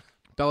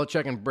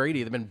 Belichick and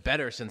Brady, they've been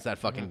better since that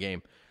fucking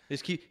game. He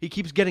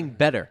keeps getting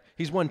better.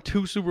 He's won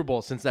 2 Super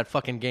Bowls since that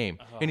fucking game.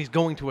 And he's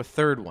going to a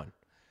 3rd one.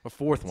 A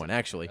 4th one,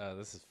 actually.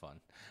 This is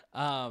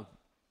fun.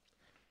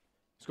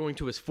 He's going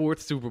to his 4th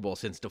Super Bowl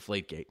since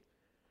Deflategate.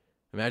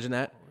 Imagine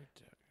that.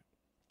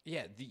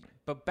 Yeah,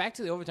 but back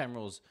to the overtime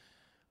rules.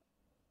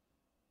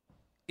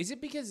 Is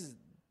it because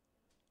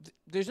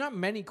there's not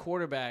many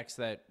quarterbacks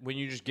that when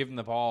you just give them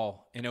the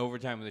ball in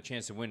overtime with a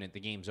chance to win it, the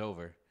game's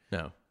over?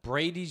 No.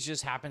 Brady's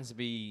just happens to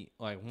be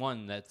like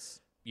one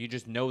that's you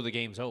just know the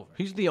game's over.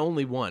 He's the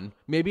only one.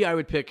 Maybe I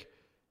would pick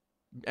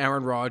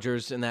Aaron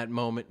Rodgers in that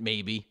moment,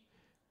 maybe.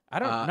 I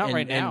don't not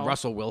right now. And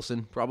Russell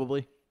Wilson,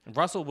 probably.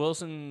 Russell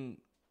Wilson,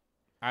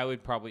 I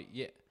would probably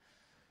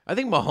I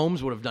think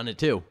Mahomes would have done it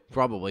too,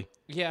 probably.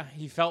 Yeah,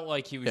 he felt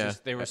like he was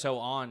just, they were so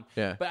on.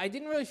 Yeah. But I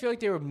didn't really feel like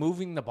they were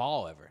moving the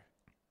ball ever.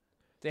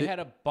 They had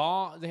a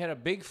ball, they had a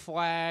big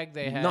flag,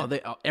 they had No,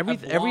 every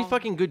long-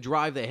 fucking good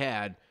drive they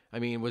had, I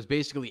mean, was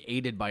basically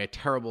aided by a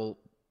terrible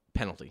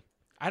penalty.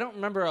 I don't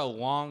remember a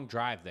long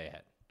drive they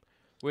had.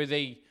 Where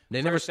they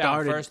never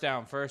started.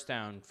 First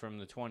down from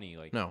the 20.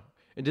 Like No.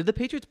 And did the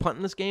Patriots punt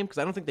in this game? Because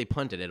I don't think they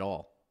punted at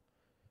all.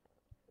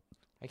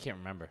 I can't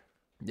remember.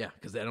 Yeah,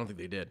 because I don't think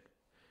they did.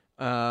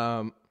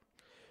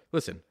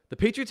 Listen, the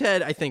Patriots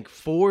had, I think,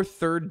 4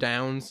 third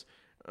downs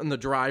on the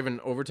drive in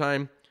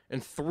overtime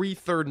and 3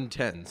 3rd and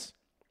 10s.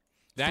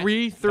 That-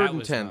 3 that third and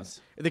was 10s.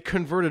 nuts. They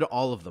converted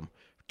all of them.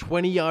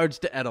 20 yards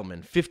to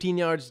Edelman, 15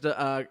 yards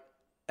to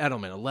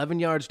Edelman, 11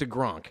 yards to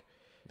Gronk.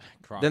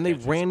 Gronk Then they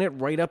catches. ran it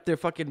right up their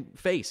fucking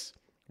face,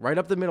 right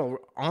up the middle,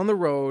 on the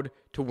road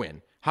to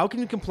win. How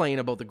can you complain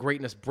about the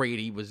greatness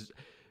Brady was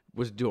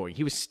doing?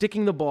 He was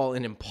sticking the ball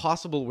in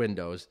impossible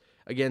windows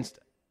against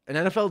an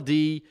NFL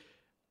D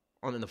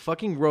on the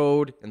fucking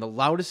road in the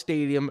loudest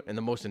stadium and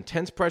the most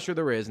intense pressure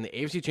there is in the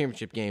AFC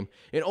Championship game.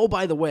 And oh,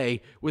 by the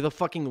way, with a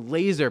fucking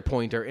laser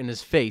pointer in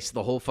his face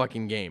the whole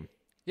fucking game.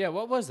 Yeah,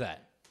 what was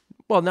that?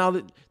 Well,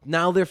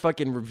 now they're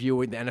fucking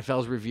reviewing. The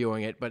NFL's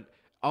reviewing it, but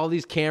all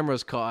these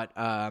cameras caught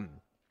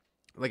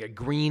like a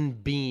green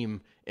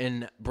beam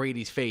in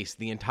Brady's face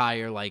the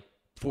entire like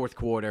fourth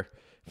quarter,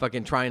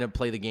 fucking trying to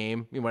play the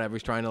game. Whatever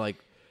he's trying to like.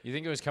 You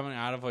think it was coming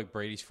out of like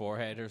Brady's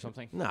forehead or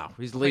something? No,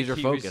 he's laser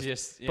he was focused.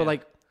 just- yeah. But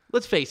like,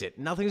 let's face it,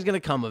 nothing's gonna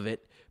come of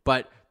it.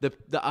 But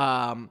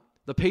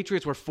the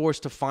Patriots were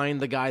forced to find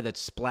the guy that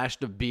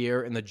splashed a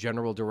beer in the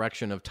general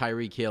direction of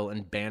Tyreek Hill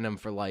and ban him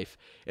for life,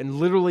 and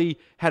literally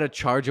had to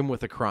charge him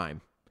with a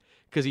crime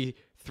because he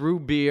threw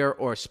beer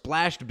or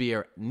splashed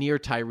beer near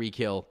Tyreek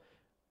Hill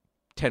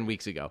 10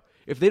 weeks ago.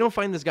 If they don't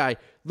find this guy,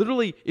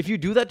 literally, if you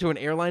do that to an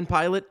airline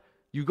pilot,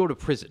 you go to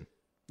prison.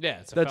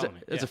 Yeah, it's a That's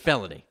felony. It's Yeah. a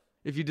felony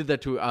if you did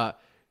that to a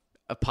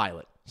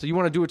pilot. So you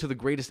want to do it to the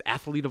greatest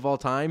athlete of all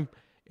time?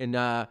 And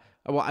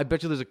well, I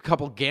bet you there's a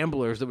couple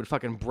gamblers that would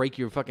fucking break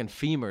your fucking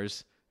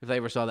femurs if they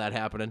ever saw that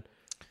happening.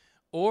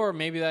 Or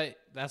maybe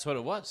that's what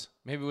it was.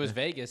 Maybe it was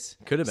Vegas.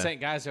 Could have been. Sent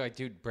guys are like,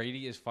 dude,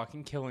 Brady is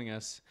fucking killing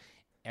us.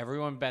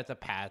 Everyone bet the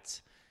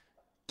Pats.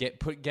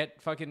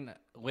 Get fucking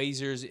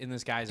lasers in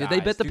this guy's eyes. Did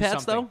they bet the Do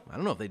Pats, something. though? I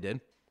don't know if they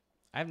did.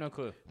 I have no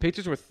clue.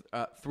 Patriots were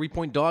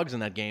 3-point dogs in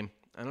that game.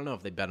 I don't know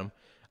if they bet them.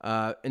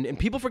 And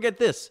people forget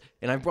this,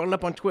 and I brought it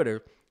up on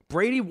Twitter.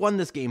 Brady won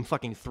this game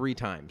fucking 3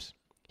 times.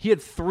 He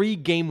had 3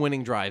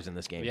 game-winning drives in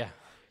this game. Yeah.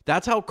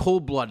 That's how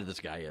cold-blooded this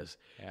guy is.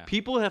 Yeah.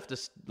 People have to,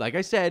 like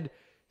I said,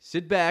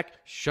 sit back,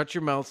 shut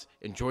your mouths,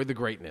 enjoy the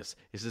greatness.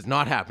 This is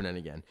not happening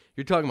again.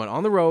 You're talking about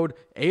on the road,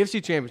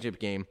 AFC Championship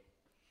game.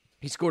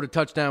 He scored a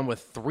touchdown with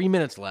 3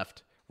 minutes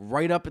left,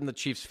 right up in the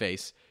Chiefs'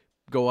 face,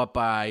 go up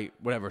by,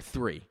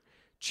 3.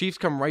 Chiefs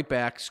come right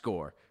back,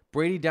 score.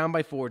 Brady down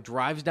by 4,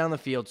 drives down the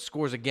field,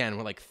 scores again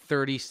with like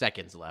 30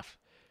 seconds left.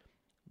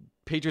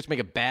 Patriots make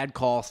a bad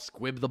call,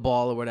 squib the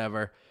ball or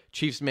whatever.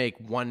 Chiefs make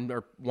one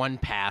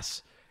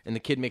pass, and the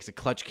kid makes a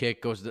clutch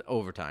kick, goes to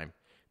overtime.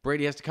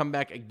 Brady has to come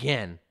back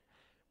again,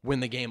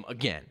 win the game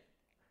again.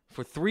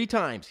 For 3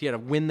 times, he had to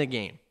win the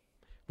game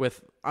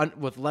with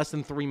less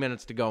than 3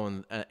 minutes to go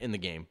in the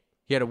game.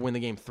 He had to win the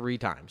game 3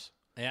 times.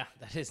 Yeah,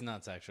 that is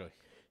nuts, actually.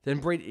 Then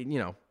Brady,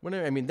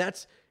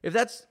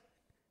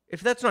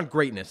 if that's not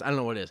greatness, I don't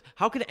know what is.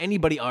 How can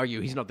anybody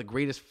argue he's not the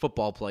greatest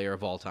football player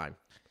of all time?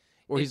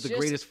 Or he's It's the just-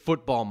 greatest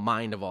football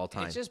mind of all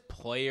time? It's just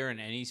player in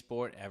any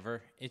sport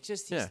ever. It's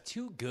just he's Yeah.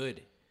 too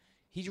good.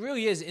 He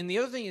really is. And the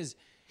other thing is,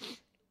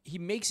 he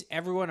makes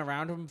everyone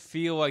around him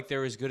feel like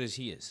they're as good as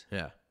he is.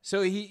 Yeah.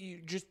 So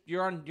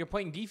you're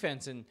playing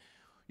defense, and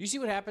you see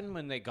what happened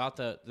when they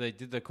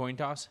did the coin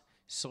toss.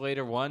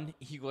 Slater won.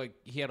 He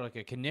had like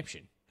a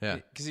conniption. Yeah.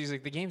 Because he's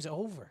like, the game's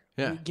over.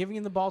 Yeah. You're giving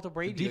him the ball to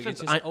Brady.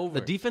 Defense, it's just over.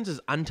 the defense is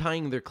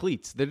untying their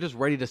cleats. They're just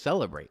ready to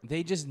celebrate.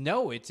 They just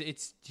know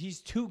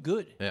he's too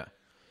good. Yeah.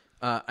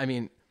 I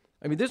mean,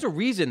 there's a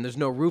reason there's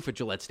no roof at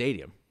Gillette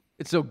Stadium.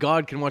 It's so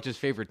God can watch his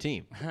favorite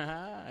team.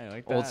 I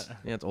like Old, that.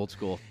 yeah, it's old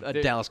school. A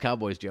Dallas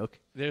Cowboys joke.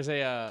 There's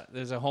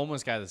a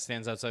homeless guy that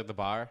stands outside the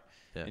bar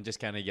Yeah. and just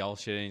kind of yells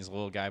shit. And he's a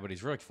little guy, but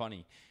he's really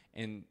funny.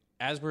 And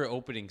as we're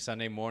opening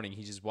Sunday morning,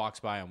 he just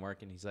walks by. I'm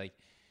working.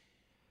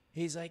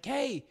 He's like,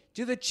 hey,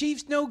 do the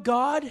Chiefs know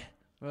God?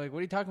 We're like, what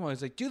are you talking about?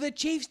 He's like, do the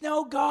Chiefs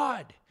know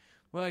God?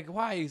 We're like,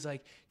 why? He's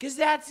like, because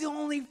that's the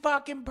only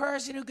fucking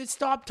person who could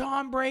stop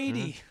Tom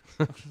Brady.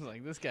 I was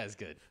like, this guy's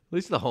good. At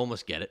least the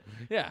homeless get it.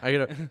 Yeah.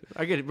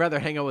 I could rather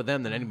hang out with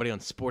them than anybody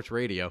on sports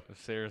radio.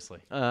 Seriously.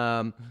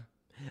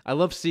 I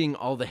love seeing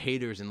all the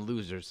haters and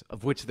losers,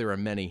 of which there are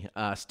many,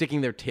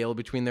 sticking their tail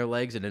between their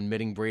legs and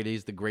admitting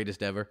Brady's the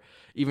greatest ever.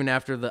 Even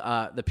after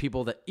the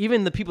people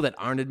that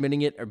aren't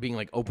admitting it are being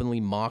like openly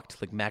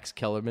mocked, like Max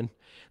Kellerman,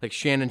 like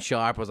Shannon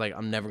Sharp was like,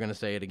 I'm never gonna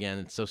say it again.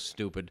 It's so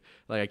stupid.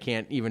 Like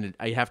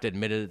I have to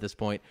admit it at this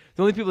point.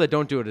 The only people that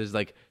don't do it is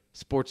like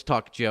Sports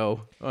Talk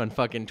Joe on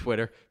fucking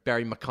Twitter,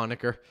 Barry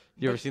McConaughey.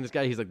 You ever seen this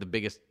guy? He's like the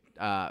biggest.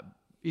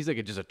 He's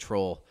like just a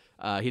troll.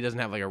 He doesn't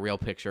have like a real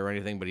picture or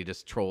anything, but he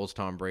just trolls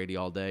Tom Brady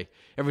all day.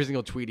 Every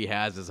single tweet he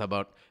has is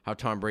about how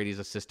Tom Brady's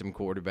a system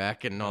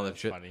quarterback and all that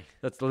shit. Funny.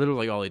 That's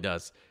literally all he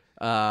does.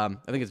 I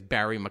think it's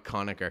Barry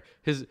McConaughey.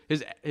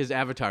 His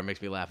avatar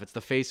makes me laugh. It's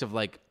the face of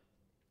like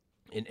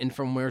an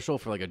infomercial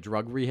for like a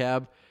drug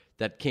rehab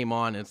that came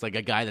on. And it's like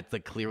a guy that's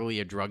like clearly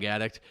a drug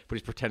addict, but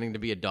he's pretending to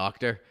be a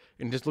doctor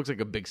and just looks like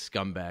a big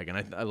scumbag.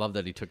 And I love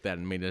that he took that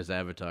and made it his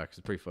avatar because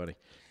it's pretty funny.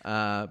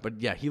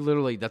 But yeah, he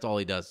literally, that's all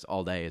he does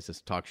all day is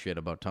just talk shit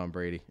about Tom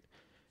Brady.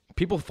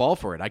 People fall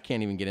for it. I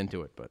can't even get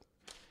into it, but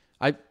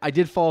I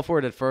did fall for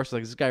it at first.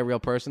 Like, is this guy a real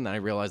person? Then I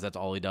realized that's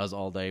all he does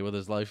all day with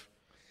his life.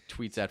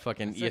 Tweets at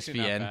fucking That's actually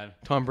not ESPN. bad.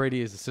 Tom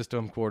Brady is a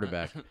system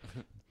quarterback.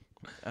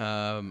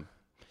 Whatever.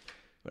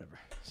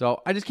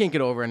 So I just can't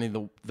get over any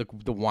of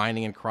the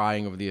whining and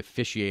crying over the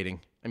officiating.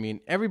 I mean,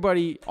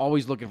 everybody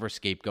always looking for a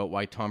scapegoat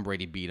why Tom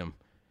Brady beat him.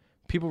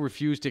 People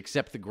refuse to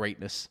accept the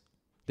greatness.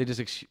 They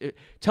just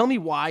tell me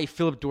why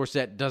Philip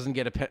Dorsett doesn't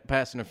get a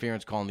pass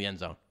interference call in the end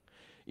zone,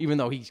 even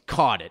though he's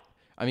caught it.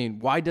 I mean,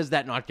 why does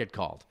that not get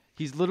called?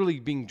 He's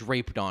literally being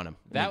draped on him.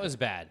 That was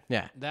bad.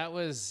 Yeah. That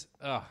was.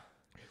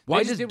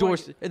 Why does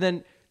Dorsett? And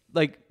then,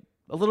 like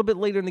a little bit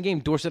later in the game,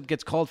 Dorsett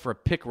gets called for a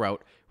pick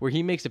route where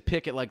he makes a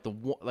pick at like at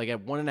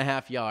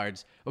 1.5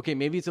 yards. Okay,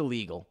 maybe it's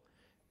illegal.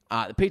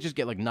 The Patriots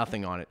get like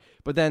nothing on it,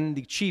 but then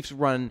the Chiefs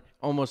run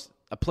almost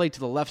a play to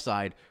the left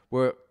side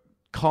where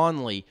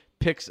Conley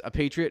picks a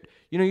Patriot.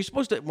 You know, you're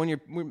supposed to, when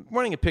you're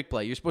running a pick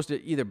play, you're supposed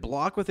to either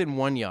block within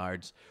 1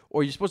 yard,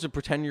 or you're supposed to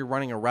pretend you're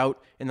running a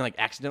route and then like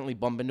accidentally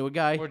bump into a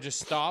guy. Or just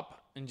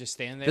stop and just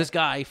stand there. This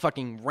guy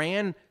fucking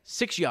ran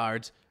 6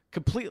 yards,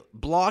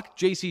 blocked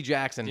J.C.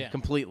 Jackson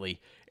completely,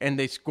 and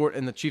they scored,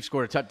 and the Chiefs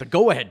scored the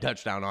go-ahead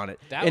touchdown on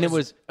it, and it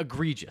was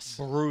egregious.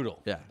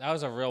 Brutal. Yeah. That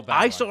was a real bad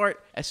I one. saw it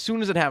as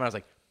soon as it happened. I was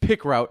like,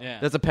 pick route,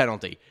 that's a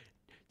penalty.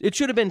 It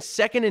should have been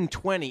 2nd and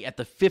 20 at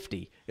the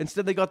 50.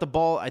 Instead, they got the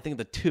ball, I think,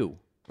 the 2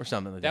 or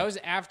something like that. That was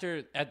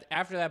after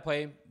that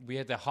play, we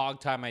had to hog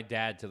tie my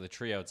dad to the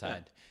tree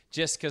outside.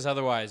 Just because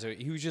otherwise,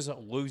 he was just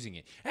losing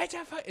it.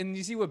 And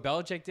you see what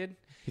Belichick did?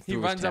 He threw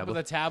his runs up tablet.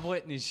 with a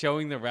tablet and he's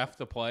showing the ref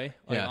the play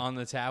on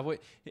the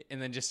tablet, and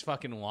then just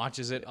fucking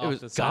watches it off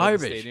the side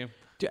of the stadium.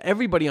 Dude,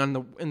 everybody in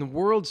the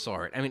world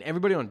saw it. I mean,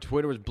 everybody on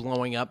Twitter was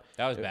blowing up.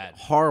 That was bad.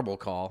 Horrible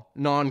call,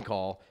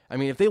 non-call. I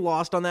mean, if they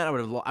lost on that,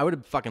 I would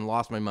have fucking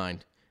lost my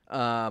mind.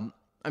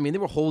 I mean, they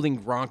were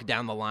holding Gronk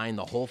down the line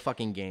the whole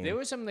fucking game. There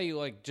was something that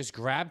like just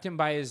grabbed him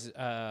by his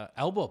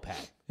elbow pad.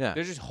 Yeah.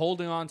 They're just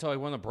holding on to like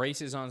one of the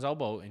braces on his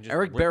elbow and just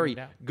Eric ripping Berry, him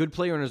down. good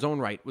player in his own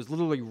right, was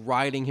literally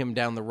riding him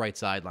down the right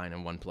sideline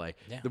in one play.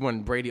 Yeah. The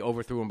one Brady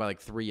overthrew him by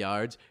like 3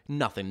 yards.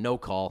 Nothing, no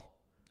call.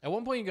 At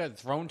one point, you got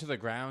thrown to the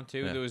ground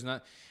too. Yeah. There was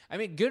not. I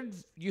mean, good.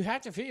 You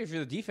have to figure if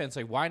you're the defense,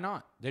 like why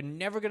not? They're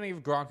never going to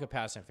give Gronk a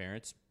pass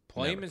interference.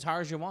 Play him as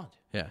hard as you want.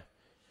 Yeah.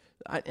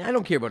 I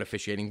don't care about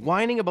officiating.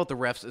 Whining about the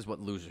refs is what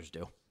losers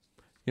do.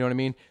 You know what I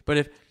mean? But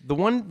if the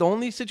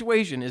only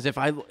situation is if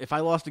I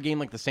lost a game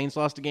like the Saints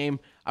lost a game,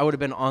 I would have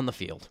been on the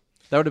field.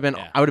 That would have been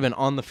I would have been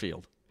on the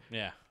field.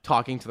 Yeah.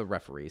 Talking to the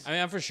referees. I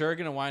mean, I'm for sure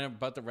going to whine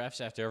about the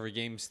refs after every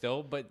game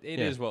still, but it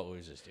is what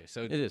losers do.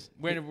 So it is.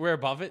 We're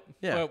above it.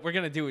 Yeah. But we're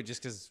going to do it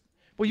just because.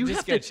 Well, you just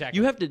have gotta to. check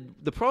You it. have to.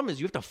 The problem is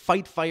you have to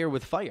fight fire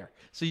with fire.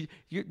 So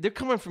they're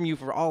coming from you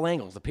for all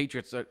angles. The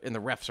Patriots and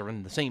the refs are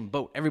in the same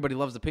boat. Everybody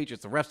loves the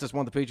Patriots. The refs just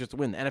want the Patriots to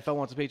win. The NFL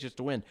wants the Patriots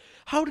to win.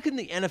 How can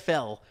the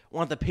NFL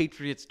want the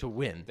Patriots to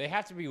win? They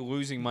have to be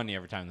losing money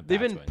every time the They've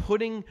Pats been win.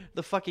 putting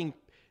the fucking.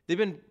 They've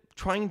been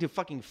trying to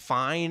fucking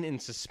fine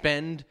and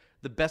suspend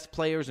the best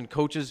players and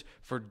coaches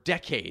for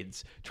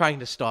decades, trying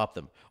to stop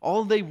them.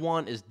 All they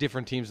want is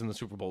different teams in the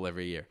Super Bowl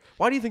every year.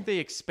 Why do you think they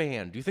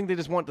expand? Do you think they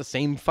just want the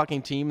same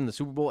fucking team in the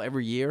Super Bowl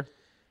every year?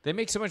 They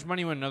make so much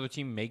money when another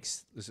team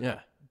makes this.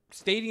 Yeah.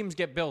 Stadiums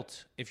get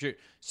built. If you're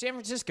San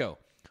Francisco,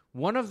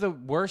 one of the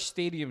worst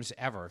stadiums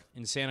ever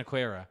in Santa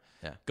Clara,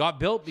 got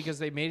built because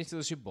they made it to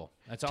the Super Bowl.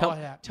 That's all.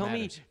 Tell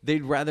me matters.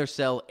 they'd rather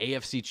sell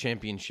AFC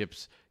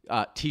championships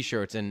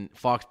T-shirts in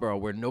Foxborough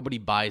where nobody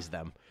buys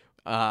them,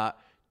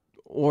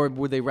 or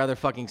would they rather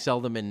fucking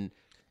sell them in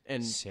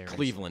Seriously.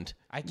 Cleveland,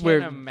 I can't where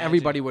imagine.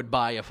 everybody would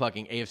buy a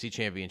fucking AFC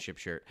championship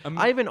shirt?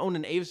 I haven't owned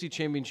an AFC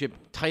championship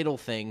title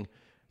thing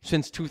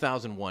since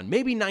 2001,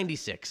 maybe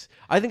 96.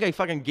 I think I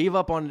fucking gave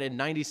up on it in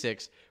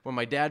 96 when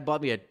my dad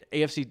bought me an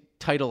AFC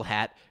title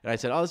hat, and I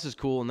said, "Oh, this is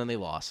cool," and then they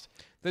lost.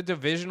 The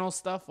divisional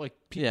stuff, like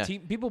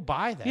people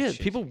buy that. Yeah,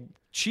 shit. people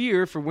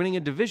cheer for winning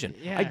a division.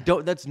 Yeah. I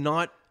don't. That's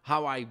not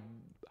how I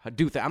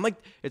do things. I'm like,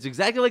 it's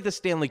exactly like the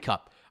Stanley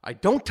Cup. I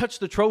don't touch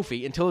the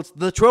trophy until it's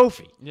the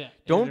trophy. Yeah.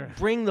 Don't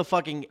bring the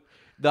fucking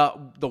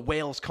the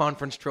Wales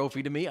Conference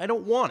trophy to me. I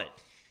don't want it.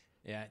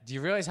 Yeah. Do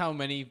you realize how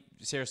many?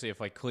 Seriously, if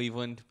like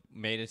Cleveland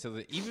made it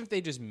to even if they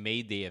just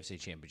made the AFC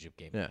Championship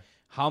game,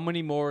 how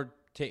many more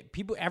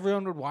people?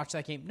 Everyone would watch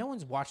that game. No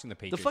one's watching the The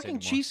Patriots. fucking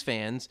anymore. Chiefs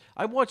fans,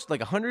 I watched like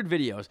 100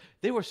 videos.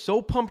 They were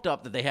so pumped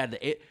up that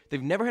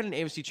they've never had an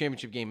AFC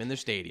Championship game in their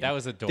stadium. That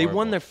was They adorable.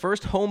 won their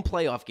first home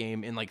playoff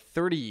game in like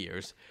 30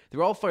 years. They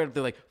were all fired up.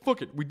 They're like,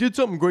 fuck it, we did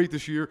something great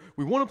this year.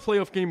 We won a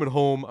playoff game at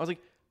home. I was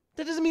like,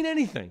 that doesn't mean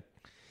anything.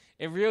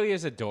 It really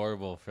is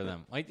adorable for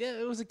them. Like, yeah,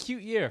 it was a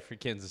cute year for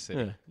Kansas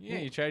City. Yeah. Yeah,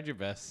 you tried your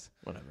best.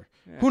 Whatever.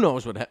 Who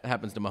knows what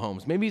happens to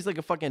Mahomes? Maybe he's like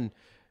a fucking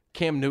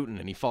Cam Newton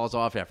and he falls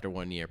off after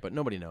 1 year, but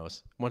nobody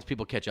knows. Once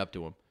people catch up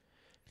to him.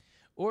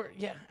 Or,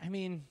 yeah, I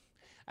mean,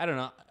 I don't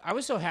know. I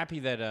was so happy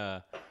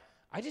that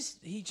he's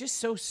just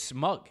so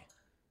smug.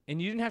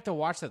 And you didn't have to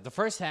watch that. The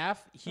first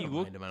half, he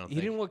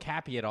didn't look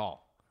happy at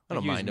all. I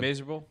don't Like, mind he was him.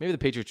 miserable. Maybe the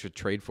Patriots should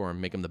trade for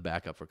him, make him the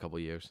backup for a couple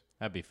of years.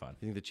 That'd be fun.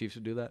 You think the Chiefs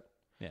would do that?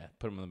 Yeah,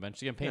 put him on the bench.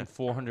 They're going to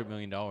pay him $400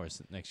 million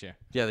next year.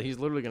 Yeah, he's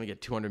literally going to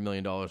get $200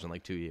 million in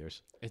like 2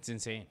 years. It's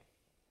insane.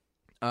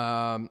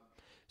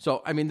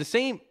 So I mean, the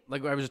same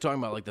like I was just talking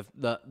about, like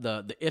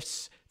the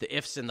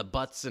ifs and the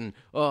buts, and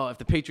if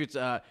the Patriots,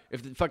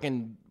 if the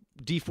fucking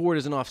D Ford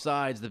isn't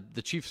offsides,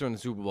 the Chiefs are in the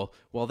Super Bowl.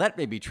 Well, that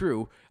may be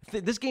true.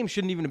 This game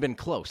shouldn't even have been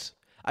close.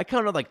 I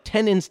counted like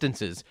 10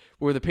 instances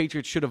where the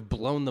Patriots should have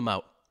blown them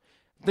out.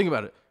 Think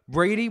about it.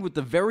 Brady, with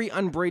the very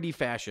un-Brady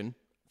fashion,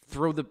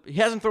 he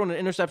hasn't thrown an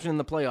interception in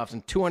the playoffs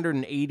in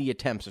 280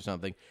 attempts or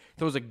something.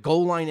 Throws a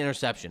goal line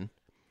interception.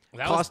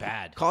 That was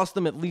bad. Cost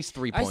them at least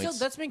 3 points.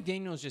 That's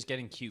McDaniels just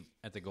getting cute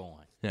at the goal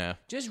line. Yeah.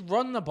 Just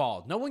run the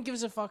ball. No one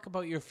gives a fuck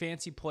about your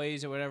fancy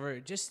plays or whatever.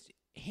 Just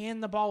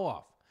hand the ball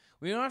off.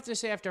 We don't have to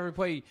say after every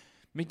play,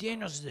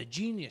 McDaniels is a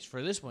genius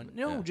for this one.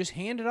 No, just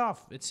hand it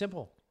off. It's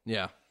simple.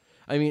 Yeah.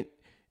 I mean,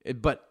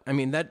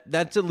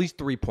 that's at least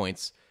 3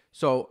 points.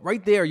 So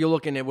right there, you're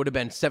looking, it would have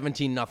been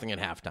 17-0 at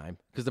halftime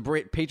because the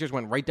Patriots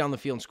went right down the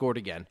field and scored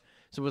again.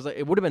 So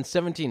it would have been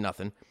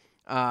 17-0.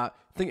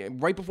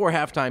 Right before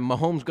halftime,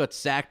 Mahomes got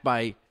sacked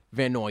by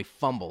Van Noy,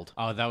 fumbled.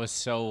 Oh, that was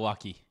so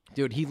lucky.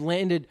 Dude, he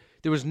landed.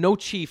 There was no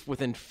Chief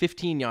within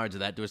 15 yards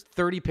of that. There was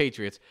 30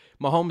 Patriots.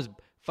 Mahomes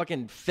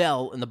fucking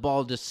fell, and the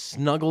ball just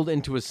snuggled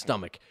into his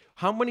stomach.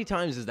 How many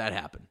times does that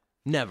happen?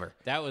 Never.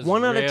 That was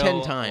 1 out of 10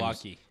 real times.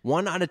 lucky.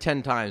 1 out of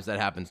 10 times that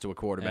happens to a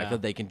quarterback, Yeah.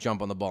 that they can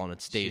jump on the ball and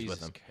it stays Jesus with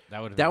them. Christ.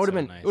 That would That have would have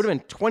been been so it would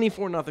have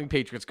been 24-0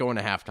 Patriots going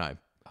to halftime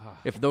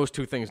if those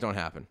two things don't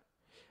happen.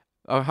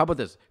 How about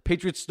this?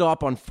 Patriots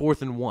stop on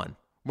 4th and 1.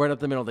 Right up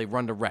the middle, they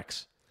run to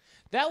Rex.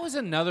 That was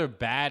another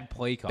bad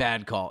play call.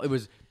 Bad call.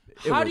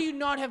 How do you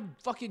not have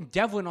fucking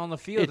Devlin on the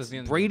field? It's at the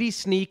end Brady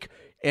sneak,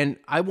 and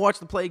I watched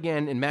the play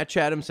again, and Matt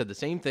Chatham said the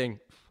same thing.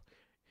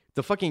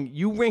 If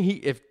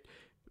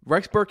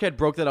Rex Burkhead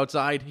broke that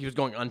outside, he was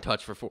going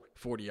untouched for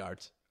 40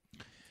 yards.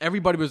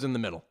 Everybody was in the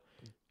middle.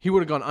 He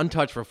would have gone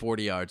untouched for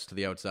 40 yards to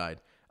the outside.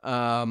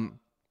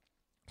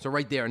 So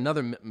right there,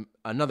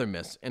 another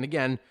miss. And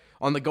again,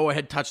 on the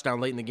go-ahead touchdown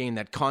late in the game,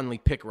 that Conley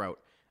pick route.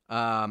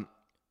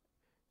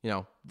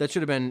 This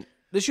should have been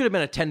a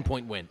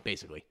 10-point win,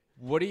 basically.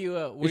 What do you?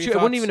 It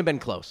wouldn't even have been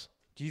close.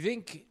 Do you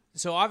think?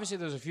 So obviously,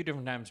 there's a few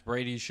different times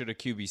Brady should have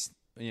QB,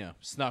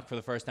 snuck for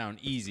the first down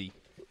easy.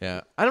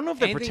 Yeah, I don't know if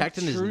they're Anything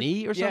protecting his truth-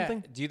 knee or yeah.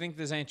 something. Do you think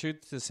there's any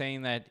truth to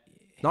saying that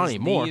Not his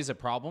anymore. knee is a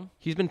problem?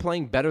 He's been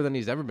playing better than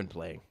he's ever been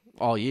playing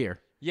all year.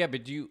 Yeah,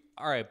 but do you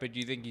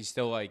think he's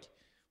still like,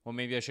 well,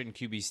 maybe I shouldn't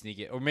QB sneak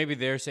it, or maybe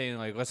they're saying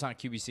like, let's not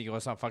QB sneak it,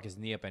 let's not fuck his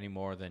knee up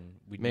anymore than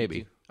we Maybe.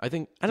 need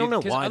to. I don't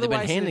know 'Cause why they've been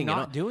otherwise they're handing it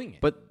not off. doing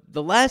it. But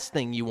the last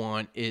thing you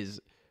want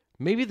is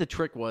maybe the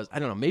trick was, I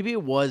don't know, maybe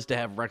it was to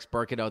have Rex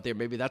Burkhead out there.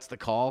 Maybe that's the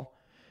call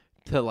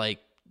to like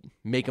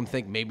make them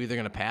think maybe they're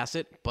going to pass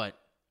it. But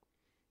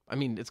I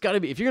mean, it's got to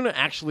be, if you're going to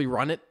actually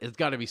run it, it's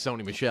got to be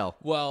Sony Michel.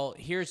 Well,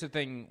 here's the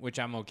thing, which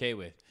I'm okay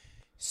with.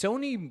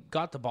 Sony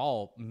got the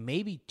ball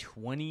maybe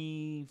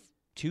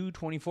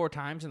 24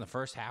 times in the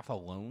first half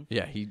alone.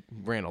 Yeah, he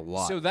ran a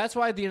lot. So that's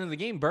why at the end of the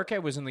game,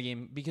 Burkhead was in the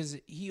game because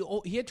he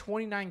had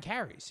 29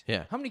 carries.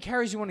 Yeah. How many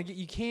carries do you want to get?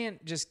 You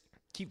can't just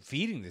keep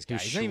feeding this guy.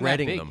 He's He's not even that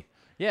shredding big. them.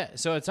 Yeah.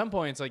 So at some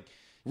point, it's like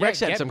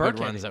Rex had get some good Burkhead,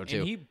 runs out, too.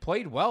 and he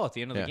played well at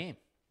the end of Yeah. the game.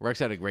 Rex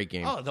had a great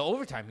game. Oh, the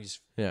overtime,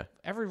 Yeah.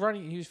 every run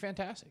he was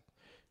fantastic.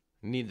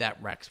 We need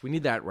that Rex. We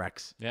need that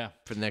Rex Yeah.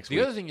 for the next The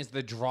week. other thing is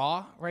the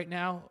draw right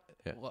now.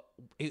 Yeah. Well,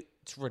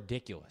 it's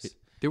ridiculous.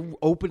 They're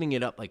opening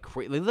it up like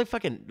crazy. They're like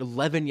fucking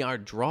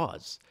 11-yard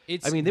draws.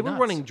 It's I mean, they were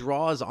nuts. running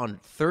draws on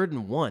 3rd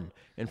and 1,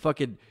 and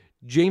fucking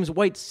James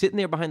White sitting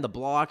there behind the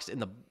blocks,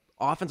 and the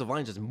offensive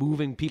line just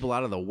moving people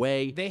out of the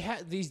way. They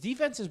have these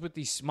defenses with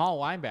these small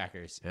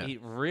linebackers. Yeah. It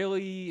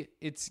really,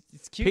 it's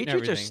cute. and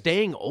Patriots are everything,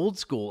 staying old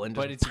school and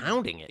but just it's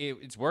pounding it.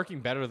 It's working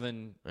better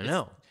than I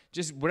know.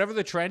 Just whatever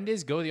the trend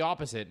is, go the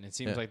opposite, and it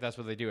seems Yeah. like that's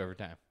what they do every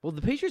time. Well,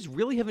 the Patriots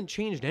really haven't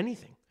changed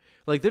anything.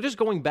 Like, they're just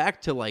going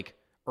back to like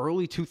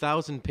early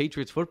 2000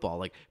 Patriots football.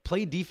 Like,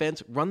 play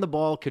defense, run the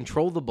ball,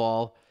 control the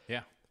ball,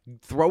 Yeah.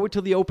 throw it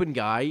to the open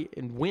guy,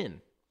 and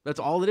win. That's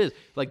all it is.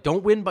 Like, you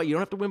don't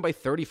have to win by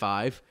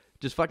 35.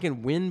 Just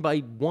fucking win by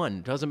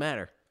 1. Doesn't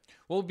matter.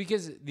 Well,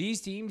 because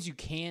these teams, you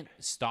can't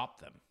stop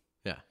them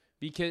Yeah.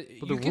 because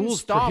But you the can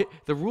rules stop.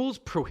 the rules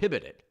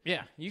prohibit it.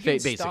 Yeah, you can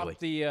basically.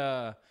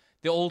 stop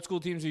the old school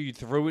teams where you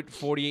throw it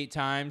 48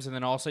 times and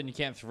then all of a sudden you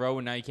can't throw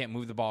and now you can't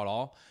move the ball at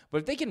all. But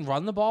if they can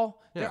run the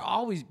ball,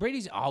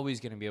 Brady's always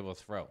going to be able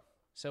to throw.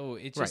 So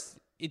it's just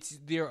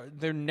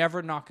they're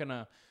never not going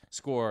to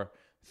score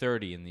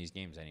 30 in these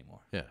games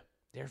anymore. Yeah.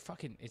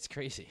 It's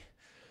crazy.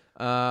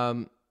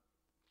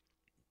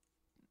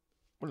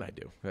 What did I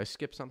do? Did I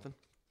skip something?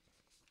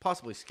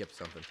 possibly skipped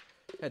something.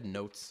 Had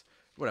notes.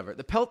 Whatever.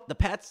 The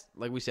Pats,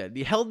 like we said,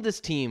 they held this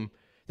team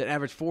that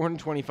averaged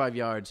 425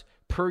 yards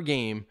per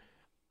game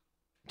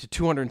to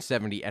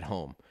 270 at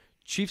home.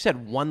 Chiefs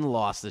had one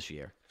loss this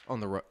year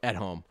at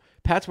home.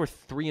 Pats were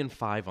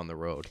 3-5 on the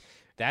road.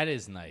 That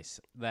is nice.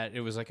 That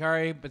it was like, all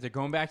right, but they're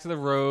going back to the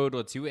road.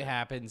 Let's see what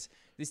happens.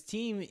 This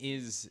team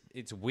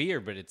it's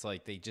weird, but it's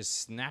like they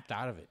just snapped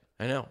out of it.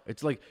 I know.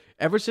 It's like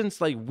ever since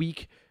like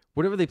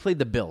whatever they played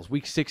the Bills,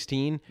 week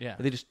 16,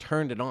 they just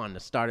turned it on to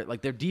start it.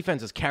 Like their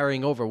defense is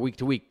carrying over week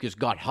to week, just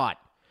got hot.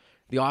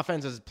 The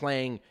offense is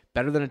playing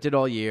better than it did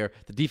all year.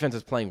 The defense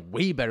is playing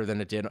way better than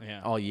it did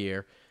all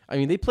year. I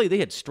mean, they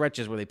had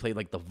stretches where they played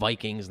like the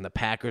Vikings and the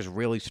Packers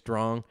really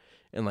strong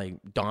and like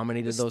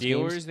dominated those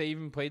Steelers, games. they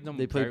even played them.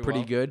 They played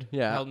pretty good.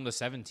 Yeah. Held them to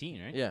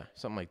 17, right? Yeah,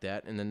 something like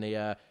that. And then they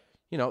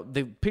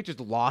the Patriots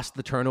lost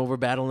the turnover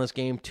battle in this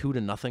game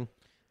 2-0.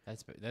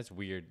 That's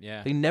weird.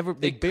 Yeah.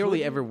 They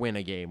barely ever win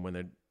a game when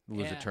they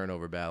lose a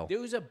turnover battle. There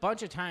was a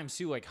bunch of times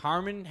too. Like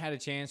Harmon had a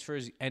chance for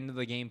his end of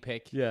the game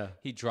pick. Yeah.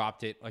 He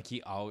dropped it. Like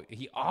he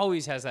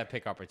always has that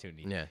pick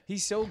opportunity. Yeah.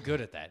 He's so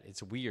good at that.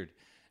 It's weird.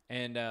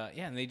 And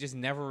and they just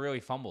never really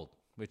fumbled,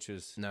 which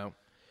was No.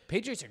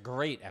 Patriots are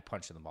great at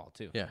punching the ball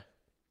too. Yeah.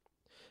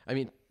 I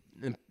mean,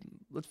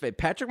 let's face it,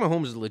 Patrick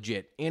Mahomes is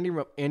legit. Andy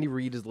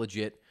Reid is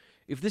legit.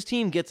 If this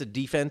team gets a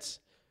defense,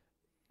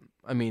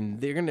 I mean,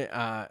 they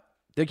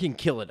can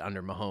kill it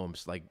under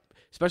Mahomes, like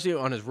especially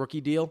on his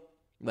rookie deal.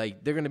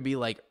 Like they're gonna be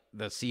like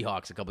the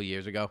Seahawks a couple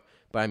years ago,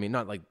 but I mean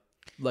not like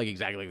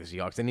exactly like the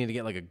Seahawks. They need to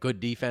get like a good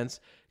defense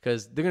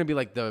because they're gonna be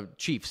like the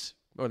Chiefs,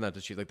 or not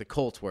the Chiefs, like the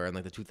Colts were in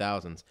like the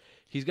 2000s.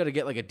 He's got to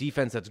get like a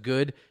defense that's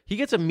good. He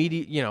gets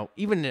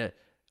even a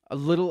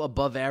little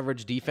above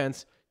average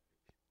defense.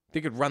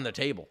 They could run the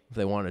table if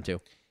they wanted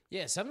to.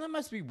 Yeah, something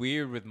must be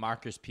weird with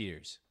Marcus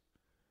Peters.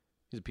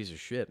 He's a piece of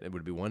shit. It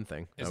would be one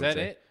thing. Is that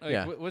say. it? Like,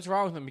 yeah. What's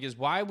wrong with him? Because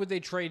why would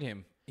they trade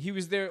him? He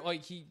was there,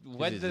 like he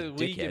led he's the a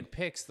league in dickhead.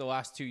 picks the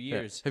last 2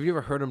 years. Have you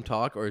ever heard him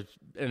talk or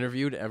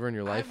interviewed ever in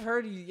your life?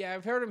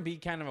 I've heard him be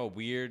kind of a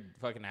weird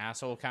fucking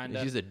asshole, kind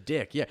of. He's a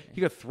dick. Yeah,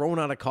 he got thrown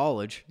out of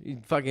college.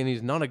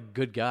 He's not a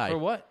good guy. For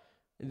what?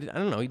 I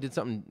don't know. He did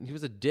something. He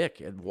was a dick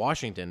at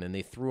Washington, and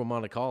they threw him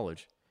out of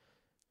college.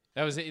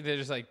 That was it. They're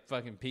just like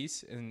fucking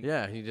peace. And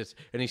Yeah,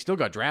 he still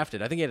got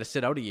drafted. I think he had to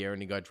sit out a year,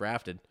 and he got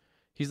drafted.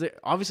 He's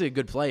obviously a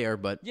good player,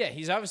 but yeah,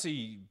 he's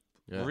obviously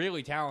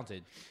really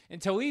talented.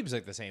 And Talib's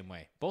like the same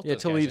way. Both. yeah,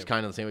 those guys Talib's are-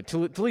 kind of the same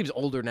way. Talib's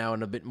older now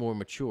and a bit more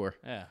mature.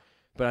 Yeah.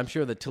 But I'm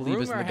sure that Talib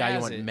isn't Rumor the guy you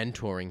has want it-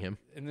 mentoring him.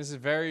 And this is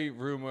very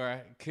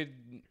rumor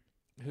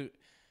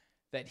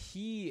that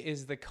he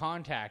is the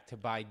contact to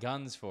buy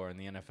guns for in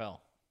the NFL.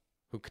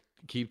 Who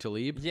Keep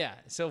Talib? Yeah.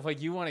 So if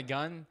like you want a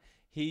gun,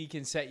 he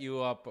can set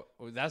you up.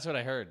 That's what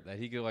I heard. That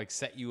he could like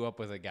set you up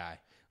with a guy.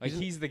 Like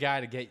he's the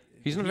guy to get.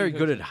 He's not very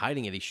good at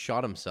hiding it. He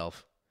shot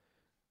himself.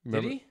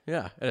 Remember? Did he?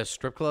 Yeah, at a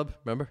strip club.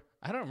 Remember?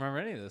 I don't remember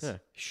any of this. Yeah,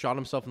 he shot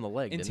himself in the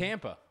leg. In didn't he?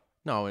 Tampa.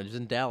 No, it was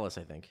in Dallas,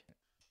 I think.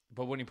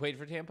 But when he played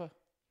for Tampa?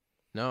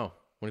 No,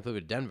 when he played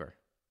with Denver.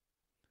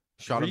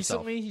 Shot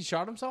Recently, he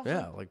shot himself?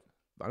 himself. Yeah, like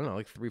I don't know,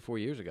 like 3-4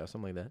 years ago,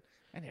 something like that.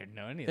 I didn't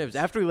know any of Yeah, it this. was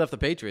after he left the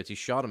Patriots. He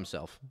shot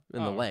himself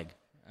in the Oh. leg.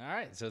 All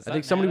right. So it's I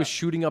think somebody was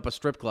shooting up a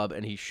strip club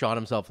and he shot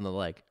himself in the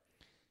leg.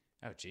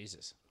 Oh,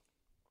 Jesus.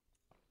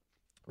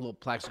 A little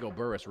Plaxico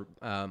Burress,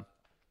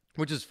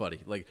 which is funny.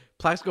 Like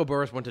Plaxico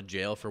Burress went to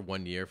jail for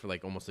 1 year for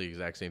like almost the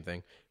exact same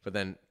thing, but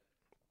then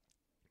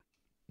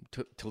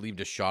Talib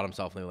just shot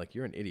himself, and they're like,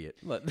 "You're an idiot."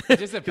 just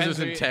Because it depends was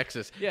in where you-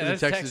 Texas. Yeah, It was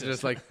that's in Texas. Texas.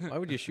 Just like, why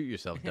would you shoot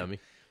yourself, dummy?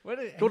 What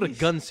Go to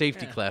gun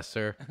safety class,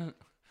 sir. What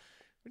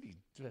are you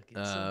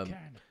fucking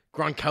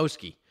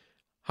Gronkowski.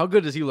 How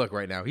good does he look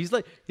right now? He's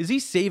like, is he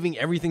saving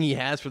everything he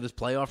has for this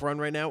playoff run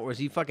right now, or is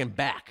he fucking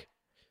back?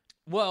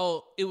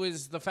 Well, it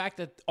was the fact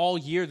that all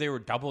year they were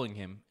doubling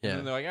him. Yeah. And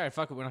then they're like, all right,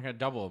 fuck it, we're not going to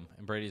double him.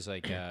 And Brady's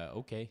like,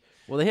 okay.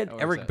 Well, they had How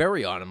was Eric that?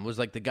 Berry on him. Was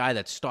like the guy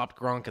that stopped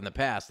Gronk in the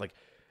past. Like,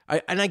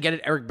 I get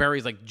it. Eric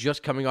Berry's like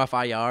just coming off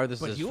IR. This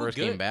But is he his looked first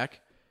game good.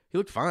 back. He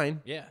looked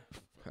fine. Yeah.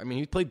 I mean,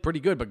 he played pretty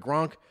good, but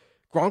Gronk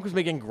was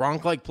making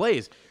Gronk-like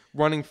plays,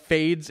 running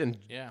fades and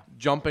Yeah.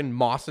 jumping,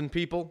 mossing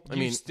people. I You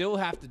mean, still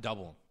have to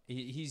double him.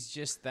 He's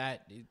just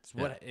that. It's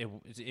what it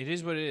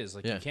is. What it is.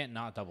 Like Yeah. you can't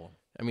not double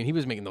him. he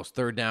was making those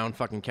third down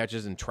fucking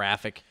catches in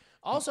traffic.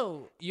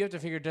 Also, you have to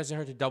figure it doesn't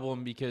hurt to double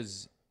him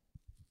because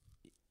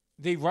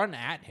they run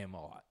at him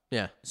a lot.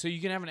 Yeah, So you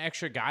can have an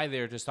extra guy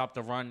there to stop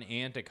the run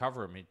and to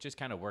cover him. It just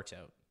kind of works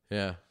out.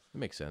 yeah, that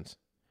makes sense.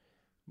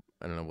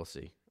 I don't know. We'll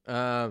see.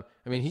 I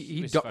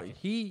mean, was the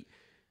fucking-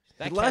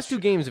 That last catch- 2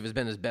 games have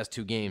been his best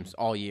 2 games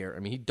all year. I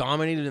mean, he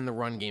dominated in the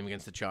run game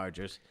against the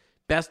Chargers.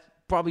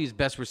 Probably his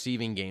best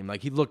receiving game.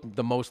 Like he looked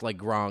the most like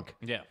Gronk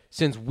Yeah.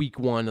 since week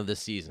 1 of the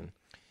season.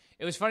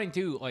 It was funny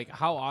too. Like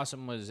how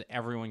awesome was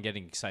everyone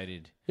getting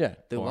excited? Yeah,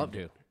 they for him, loved too.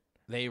 it.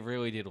 They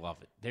really did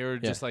love it. They were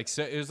just like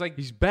so. It was like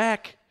He's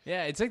back.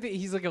 yeah. It's like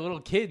he's like a little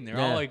kid, and they're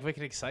Yeah. all like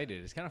wicked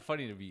excited. It's kind of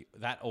funny to be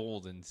that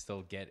old and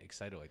still get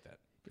excited like that.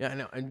 Yeah, I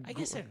know. And I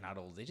guess they're not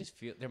old. They just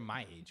feel they're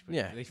my age, but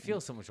Yeah. they feel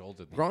so much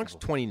older than Gronk's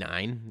people.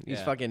 29. He's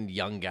Yeah. fucking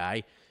young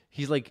guy.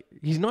 He's like,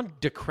 he's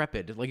not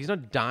decrepit. Like, he's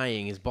not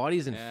dying. His body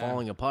isn't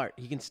falling apart.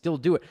 He can still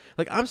do it.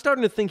 Like, I'm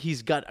starting to think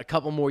he's got a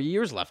couple more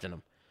years left in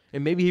him.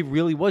 And maybe he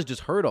really was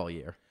just hurt all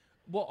year.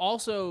 Well,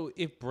 also,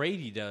 if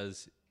Brady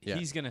does, Yeah.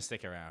 he's going to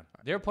stick around.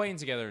 They're playing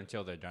together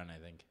until they're done, I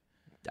think.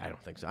 I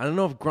don't think so. I don't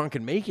know if Gronk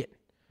can make it.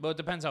 Well, it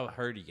depends how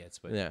hurt he gets,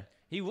 but Yeah.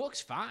 he looks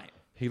fine.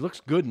 He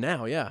looks good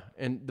now, yeah.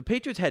 And the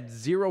Patriots had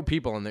 0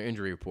 people on their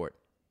injury report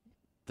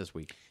this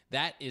week.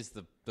 That is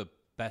the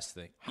best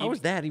thing. How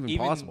is that even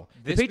possible?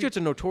 The this Patriots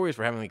are notorious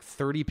for having like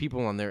 30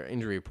 people on their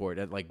injury report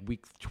at like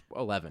week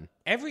 11.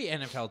 Every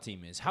NFL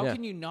team is. How Yeah.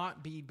 can you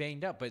not be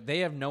banged up? But they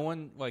have no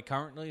one like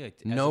currently. Like,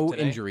 as No of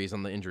today. injuries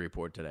on the injury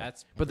report today.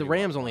 That's but the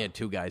pretty Rams wild. only had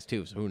 2 guys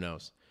too, so who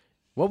knows?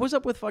 What was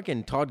up with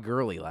fucking Todd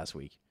Gurley last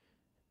week?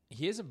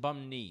 He has a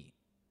bum knee.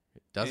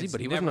 Does he? It's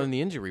But he wasn't never- on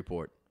the injury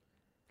report.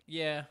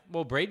 Yeah.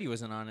 Well, Brady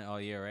wasn't on it all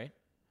year, right?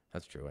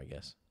 That's true, I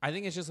guess. I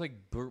think it's just like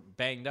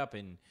banged up,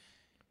 and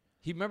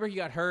he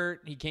got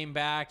hurt. He came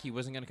back. He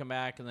wasn't going to come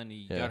back, and then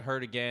he got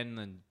hurt again.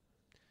 And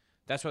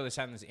that's why they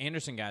signed this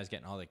Anderson guy's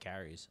getting all the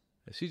carries.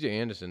 CJ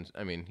Anderson,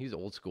 I mean, he's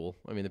old school.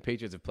 I mean, the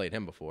Patriots have played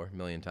him before a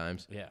million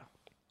times. Yeah.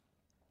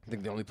 I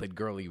think they only played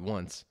Gurley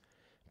once,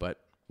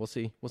 but we'll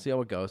see. We'll see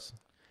how it goes.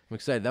 I'm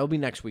excited. That'll be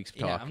next week's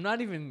Yeah, talk. I'm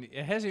not even.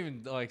 It hasn't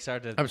even like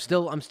started. I'm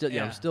still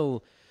Yeah. I'm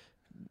still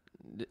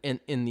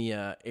in the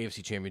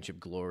AFC Championship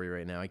glory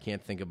right now. I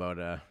can't think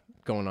about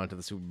going on to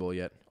the Super Bowl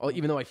yet. Oh,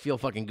 even though I feel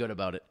fucking good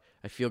about it.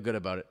 I feel good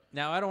about it.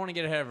 Now I don't want to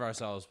get ahead of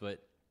ourselves,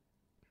 but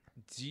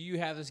do you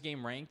have this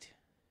game ranked?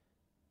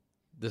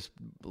 This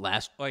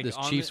Like this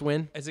on Chiefs the-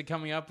 win. Is it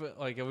coming up?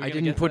 Like, are we I gonna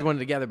didn't get put that? one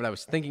together, but I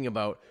was thinking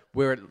about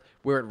where it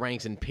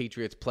ranks in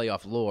Patriots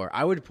playoff lore.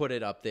 I would put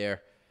it up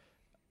there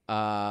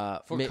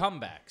for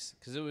comebacks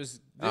because it was.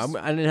 This,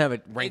 I didn't have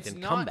it ranked it's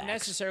in not comebacks.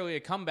 necessarily a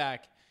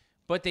comeback,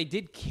 but they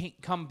did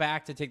come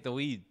back to take the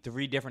lead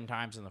 3 different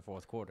times in the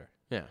fourth quarter.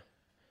 Yeah,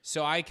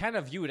 So I kind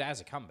of view it as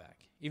a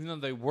comeback, even though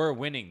they were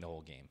winning the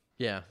whole game.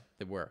 yeah,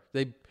 they were.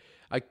 They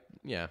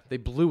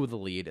blew the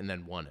lead and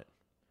then won it.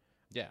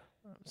 Yeah.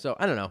 So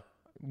I don't know.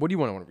 What do you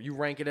want to? You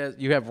rank it as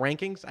you have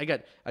rankings?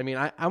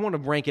 I want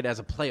to rank it as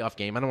a playoff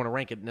game. I don't want to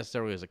rank it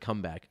necessarily as a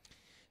comeback.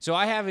 So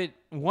I have it.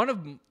 One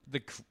of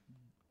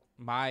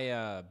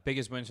my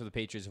biggest wins for the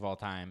Patriots of all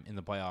time in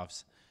the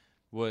playoffs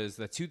was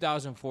the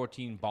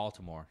 2014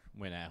 Baltimore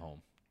win at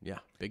home. Yeah,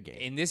 big game.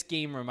 And this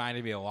game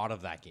reminded me a lot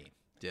of that game,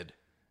 Did.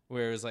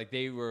 where it was like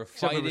they were Except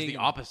fighting. it was the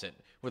opposite,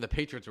 where the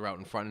Patriots were out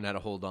in front and had to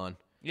hold on.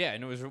 Yeah,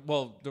 and it was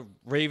the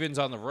Ravens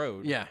on the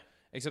road. Yeah,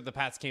 Except the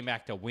Pats came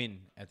back to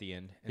win at the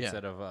end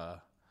instead of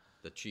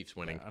the Chiefs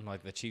winning.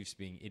 unlike the Chiefs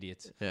being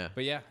idiots. Yeah.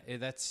 But yeah,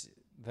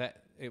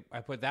 I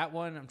put that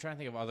one. I'm trying to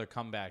think of other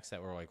comebacks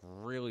that were like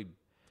really.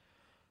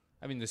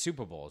 I mean, the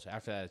Super Bowls.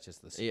 After that, it's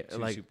just the Yeah, two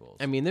like Super Bowls.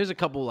 I mean, there's a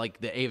couple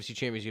like the AFC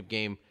Championship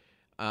game.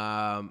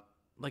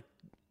 Like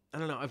I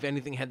don't know if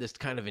anything had this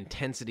kind of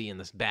intensity and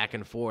this back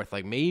and forth.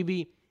 Like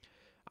maybe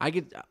I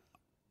could.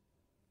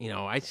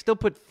 I still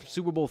put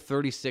Super Bowl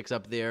 36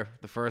 up there.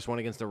 The first one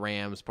against the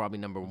Rams, probably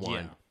number 1.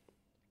 Yeah.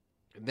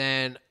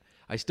 Then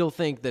I still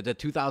think that the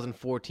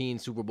 2014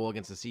 Super Bowl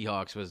against the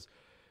Seahawks was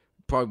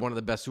probably one of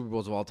the best Super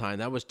Bowls of all time.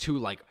 That was 2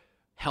 like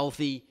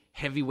healthy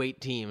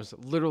heavyweight teams.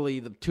 Literally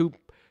the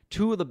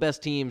two of the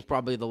best teams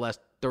probably the last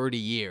 30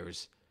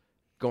 years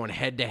going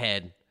head to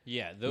head.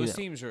 Yeah, those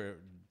teams are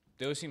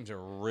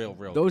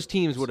real. Those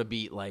teams would have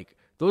beat like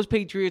those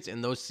Patriots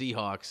and those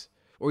Seahawks,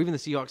 or even the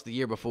Seahawks the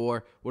year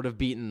before, would have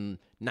beaten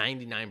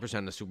 99%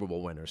 of the Super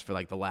Bowl winners for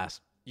like the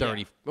last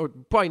 30, or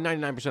probably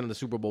 99% of the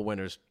Super Bowl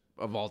winners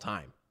of all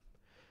time.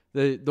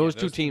 Those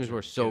two teams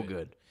were so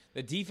good.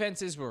 The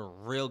defenses were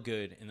real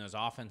good, and those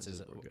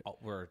offenses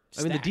were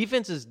I mean,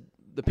 stacked.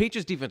 the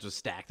Patriots' defense was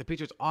stacked. The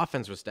Patriots'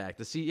 offense was stacked.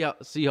 The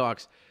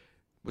Seahawks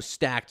was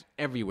stacked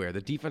everywhere. The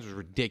defense was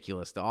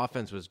ridiculous. The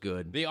offense was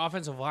good. The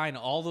offensive line,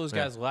 all those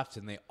guys left,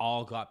 and they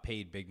all got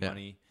paid big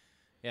money.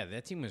 Yeah,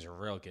 that team was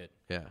real good.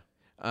 Yeah.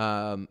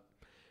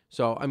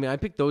 So, I mean, I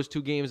picked those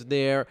 2 games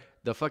there.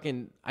 I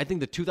think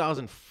the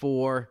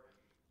 2004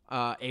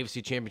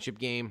 AFC Championship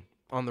game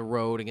on the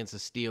road against the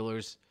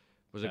Steelers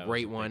was a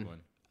great one.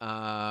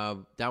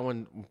 That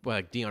one,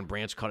 like Deion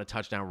Branch caught a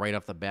touchdown right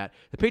off the bat.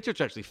 The Patriots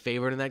were actually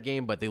favored in that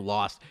game, but they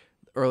lost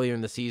earlier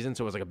in the season,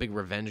 so it was like a big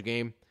revenge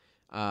game.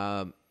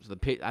 I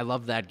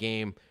love that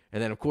game.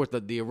 And then, of course,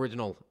 the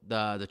original,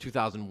 the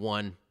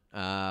 2001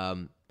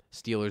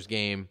 Steelers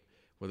game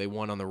where they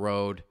won on the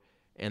road.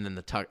 And then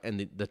the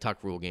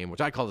Tuck Rule game, which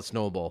I call the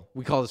Snowball.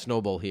 We call it the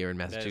Snowball here in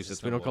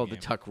Massachusetts. We don't call it the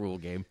Tuck Rule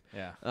game.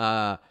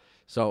 Yeah.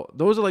 So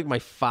those are like my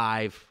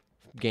 5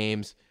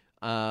 games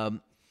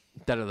that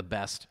are the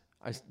best.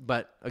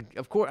 But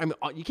of course, I mean,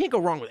 you can't go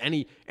wrong with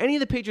any of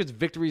the Patriots'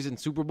 victories in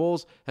Super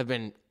Bowls have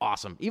been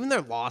awesome. Even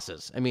their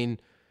losses. I mean,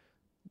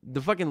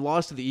 the fucking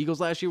loss to the Eagles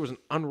last year was an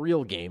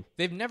unreal game.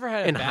 They've never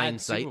had a In bad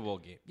hindsight. Super Bowl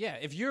game. Yeah,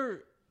 if you're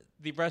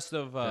the rest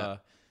of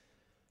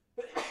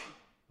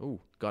Oh,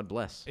 God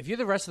bless. If you're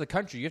the rest of the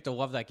country, you have to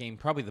love that game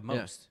probably the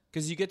most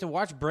because you get to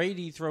watch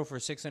Brady throw for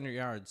 600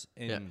 yards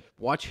and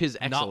Watch his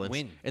excellence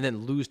win. and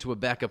then lose to a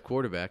backup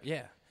quarterback.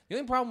 yeah. The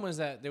only problem was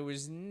that there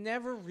was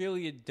never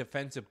really a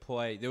defensive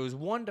play. There was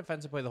one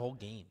defensive play the whole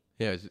game.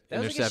 Yeah, it was That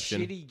was interception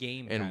like a shitty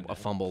game and kinda. a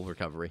fumble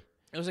recovery.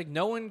 It was like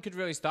no one could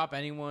really stop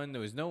anyone. It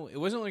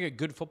wasn't like a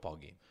good football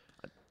game.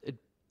 It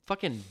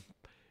fucking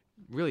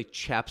really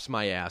chaps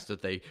my ass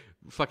that they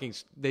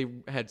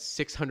had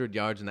 600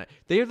 yards in that.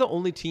 They are the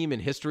only team in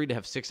history to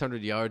have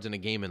 600 yards in a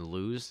game and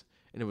lose,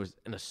 and it was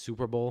in a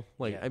Super Bowl.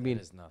 Like, I mean,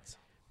 that is nuts.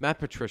 Matt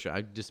Patricia,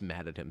 I'm just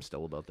mad at him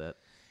still about that.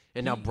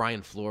 And now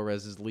Brian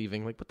Flores is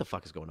leaving. Like, what the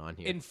fuck is going on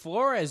here? And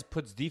Flores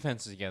puts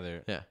defenses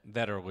together Yeah.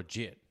 that are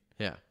legit.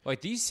 Yeah.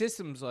 Like these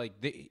systems,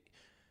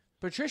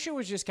 Patricia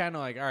was just kind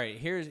of like, all right,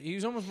 he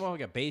was almost more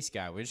like a base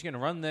guy. We're just gonna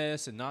run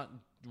this and not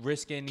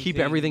risk anything. Keep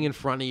everything in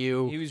front of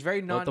you. He was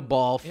very let the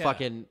ball yeah.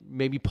 fucking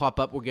maybe pop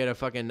up. We'll get a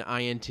fucking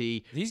INT.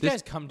 These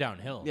guys come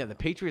downhill. Yeah, the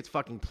Patriots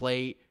fucking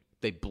play.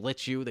 They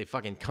blitz you. They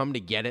fucking come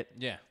to get it.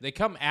 Yeah, they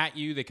come at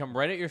you. They come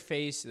right at your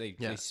face. They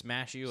Yeah.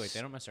 smash you. Like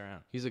they don't mess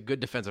around. He's a good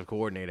defensive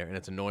coordinator, and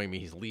it's annoying me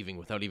he's leaving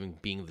without even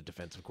being the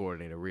defensive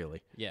coordinator,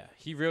 really. Yeah,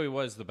 he really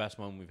was the best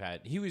one we've had.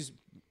 He was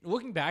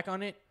looking back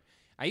on it.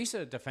 I used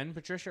to defend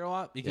Patricia a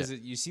lot because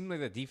you seemed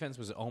like the defense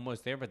was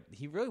almost there, but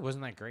he really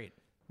wasn't that great.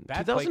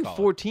 Bad play caller.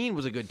 2014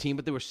 was a good team,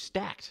 but they were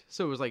stacked.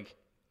 So it was like,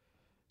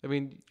 I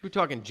mean, we're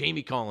talking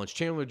Jamie Collins,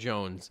 Chandler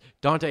Jones,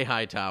 Dante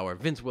Hightower,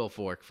 Vince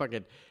Wilfork,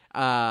 fucking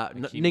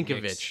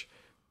Ninkovich.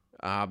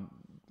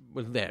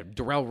 Was there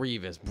Darrell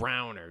Reeves,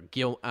 Browner,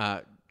 Gil,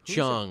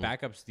 Chung.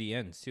 Backups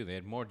DNs too. They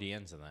had more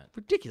DNs than that.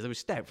 Ridiculous. It was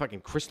stacked.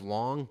 Fucking Chris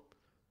Long.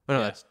 Oh, no,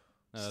 Yeah. that's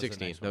No, that was the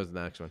 16. next That was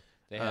the next one.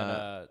 They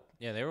had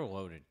they were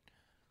loaded.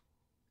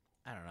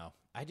 I don't know.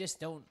 I just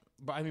don't.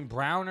 I mean,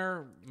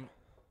 Browner,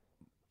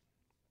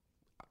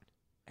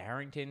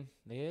 Arrington.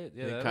 They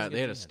They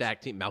had a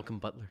stacked team. Malcolm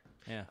Butler.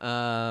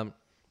 Yeah.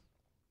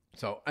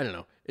 So I don't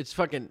know. It's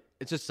fucking.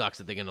 It just sucks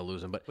that they're gonna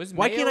lose him. But Was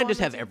why Mayo can't I on just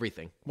that have team?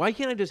 everything? Why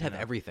can't I just have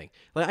everything?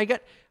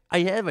 Like I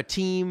have a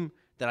team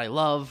that I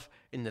love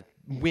and that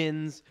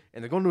wins,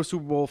 and they're going to a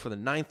Super Bowl for the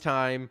 9th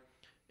time,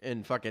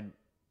 and fucking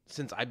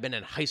since I've been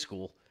in high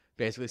school,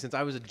 basically since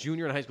I was a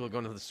junior in high school,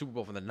 going to the Super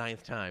Bowl for the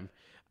 9th time.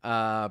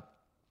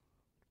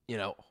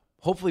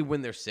 Hopefully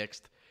win their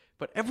 6th.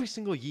 But every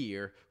single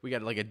year, we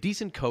got like a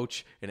decent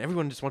coach, and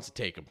everyone just wants to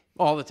take him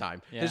all the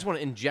time. Yeah. They just want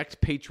to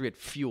inject Patriot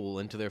fuel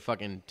into their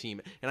fucking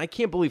team. And I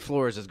can't believe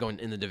Flores is going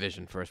in the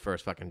division for his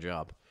first fucking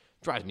job.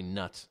 Drives me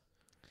nuts.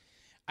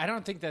 I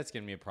don't think that's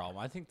gonna be a problem.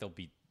 I think they'll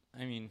beat.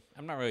 I mean,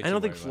 I'm not really. I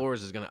don't too think worried about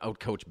Flores is going to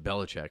outcoach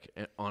Belichick.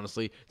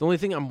 Honestly, the only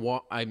thing I'm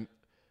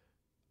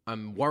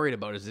worried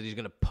about is that he's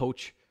going to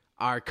poach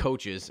our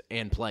coaches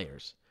and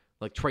players,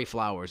 like Trey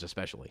Flowers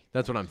especially.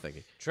 That's what I'm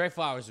thinking. it. Trey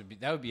Flowers would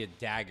be a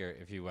dagger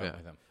if you went Yeah.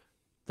 with him.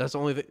 That's the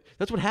only thing.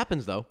 That's what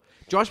happens though.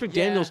 Josh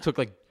McDaniels Yeah. took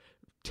like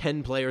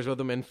 10 players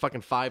with him and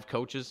fucking 5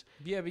 coaches.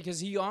 Yeah, because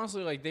he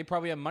honestly they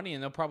probably have money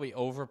and they'll probably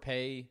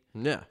overpay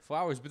Yeah.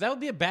 Flowers, but that would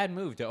be a bad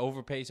move to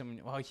overpay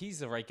someone. Well, he's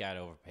the right guy to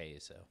overpay,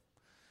 so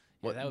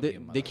yeah, that would be a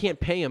They can't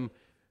pay him.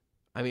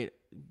 I mean,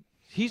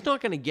 he's not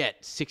going to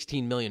get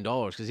 $16 million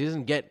because he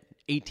doesn't get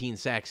 18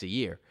 sacks a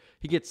year.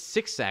 He gets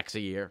 6 sacks a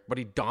year, but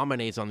he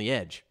dominates on the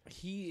edge.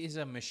 He is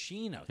a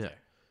machine out there.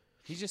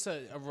 He's just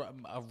a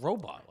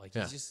robot. Like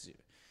Yeah. he's just.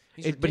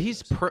 But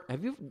he's ridiculous.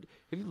 have you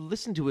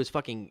listened to his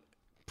fucking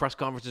press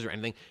conferences or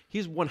anything?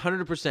 He's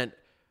 100%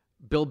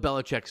 Bill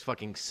Belichick's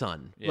fucking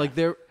son. Yeah. Like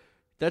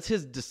that's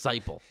his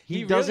disciple. He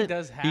really doesn't.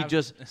 does He have-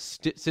 just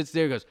sits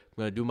there and goes,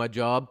 "I'm gonna do my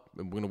job.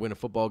 and we're gonna win a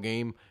football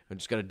game. I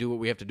just gotta do what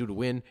we have to do to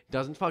win."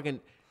 Doesn't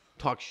fucking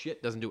talk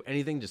shit. Doesn't do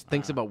anything. Just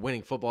thinks about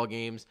winning football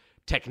games,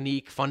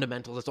 technique,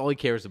 fundamentals. That's all he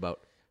cares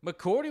about.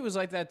 McCourty was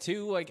like that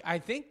too. Like I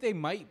think they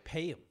might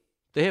pay him.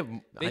 They have.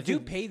 They I do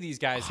think pay these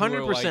guys. who are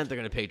 100%. like- They're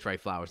gonna pay Trey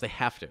Flowers. They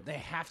have to. They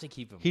have to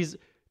keep him. He's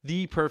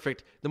the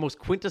most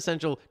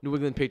quintessential New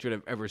England Patriot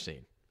I've ever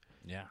seen.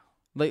 yeah.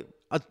 Like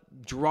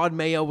Gerard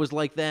Mayo was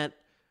like that.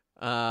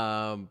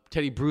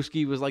 Teddy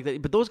Bruschi was like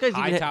that. But those guys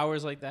even had,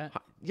 Hightowers like that.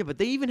 yeah, but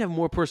they even have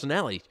more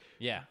personality.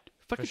 Yeah.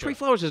 Fucking for Trey sure.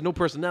 Flowers has no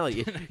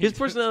personality. His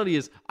personality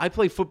is I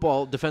play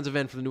football, defensive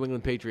end for the New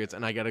England Patriots,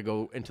 and I got to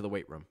go into the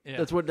weight room.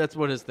 Yeah. That's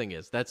what his thing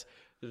is. There's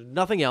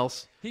nothing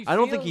else. He I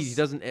don't think he feels-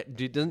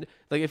 doesn't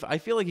like if I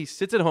feel like he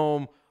sits at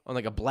home on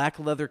like a black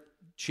leather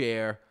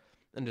chair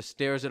and just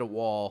stares at a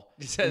wall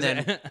says and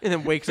it.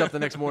 then wakes up the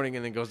next morning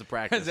and then goes to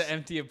practice. Has an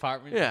empty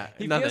apartment. Yeah,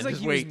 He nothing, feels like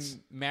just he waits. was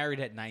married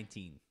at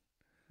 19.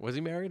 Was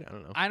he married? I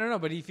don't know. I don't know,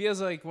 but he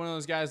feels like one of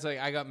those guys. Like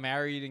I got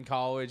married in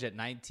college at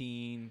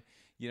 19.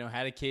 You know,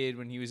 had a kid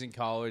when he was in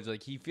college.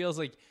 Like he feels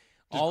like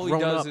all he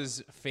grown does up.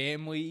 is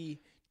family,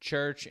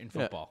 church, and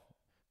football.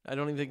 I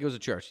don't even think he goes to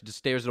church. He just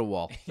stares at a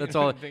wall. That's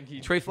all. think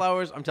he- Trey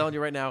Flowers, I'm telling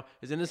you right now,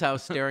 is in his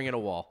house staring at a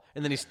wall.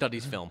 And then he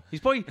studies film.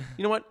 He's probably,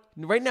 you know what?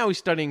 Right now he's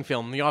studying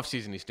film. In the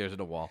offseason, he stares at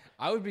a wall.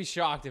 I would be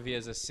shocked if he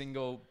has a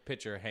single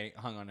picture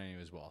hung on any of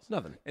his walls.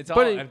 Nothing. It's But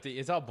all it- empty.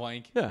 It's all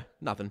blank. Yeah,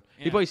 nothing.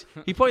 Yeah.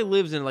 He probably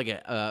lives in like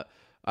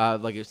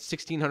like a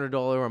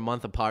 $1,600 a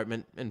month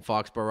apartment in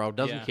Foxborough.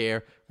 Doesn't Yeah.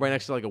 care. Right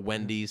next to like a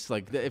Wendy's.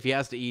 Like if he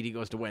has to eat, he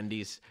goes to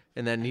Wendy's,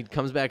 and then he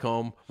comes back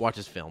home,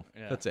 watches film.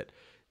 Yeah. That's it.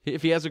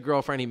 If he has a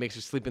girlfriend, he makes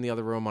her sleep in the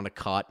other room on a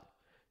cot.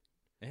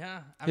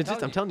 Yeah, I'm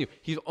telling you,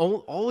 he's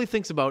all he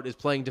thinks about is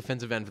playing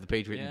defensive end for the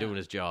Patriot and Yeah. doing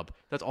his job.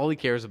 That's all he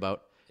cares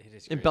about. It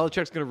is And crazy.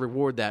 Belichick's going to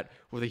reward that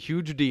with a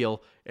huge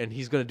deal, and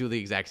he's going to do the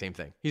exact same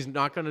thing. He's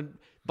not going to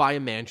buy a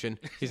mansion.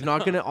 He's not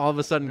going to all of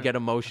a sudden get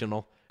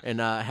emotional and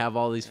have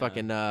all these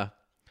fucking,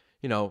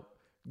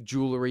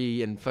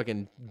 jewelry and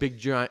fucking big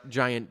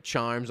giant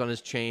charms on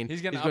his chain.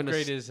 He's gonna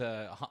upgrade his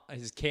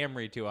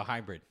Camry to a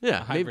hybrid.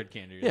 Yeah, a hybrid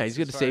Camry. Yeah, he's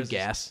going to As far save as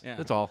gas. yeah.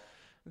 That's all.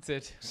 That's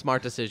it.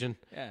 Smart decision.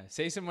 Yeah,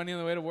 save some money on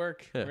the way to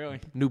work. Yeah. Really.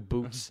 New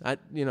boots.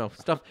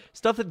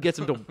 Stuff that gets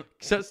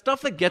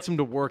him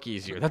to work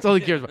easier. That's all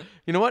he cares about.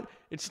 You know what?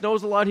 It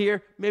snows a lot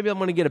here. Maybe I'm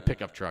gonna get a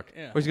pickup truck.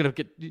 Yeah. Or he's gonna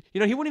get. He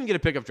wouldn't even get a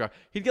pickup truck.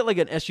 He'd get like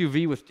an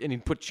SUV and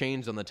he'd put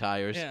chains on the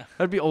tires. Yeah.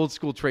 That'd be old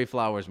school Trey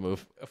Flowers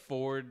move. A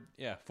Ford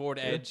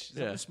Edge,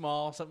 something Yeah.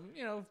 small,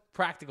 something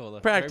practical.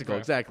 Though. Practical,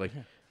 Very practical. exactly.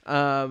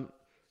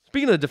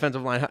 Speaking of the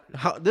defensive line,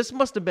 how this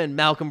must have been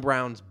Malcolm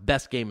Brown's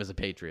best game as a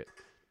Patriot.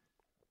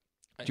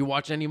 Did you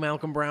watch any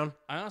Malcolm Brown?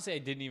 Honestly, I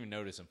didn't even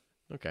notice him.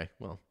 Okay,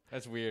 well,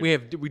 That's weird. we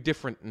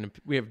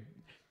have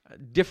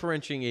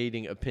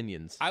differentiating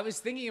opinions. I was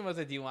thinking about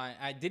the D line.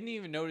 I didn't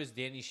even notice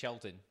Danny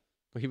Shelton.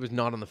 He was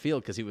not on the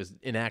field because he was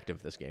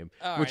inactive this game,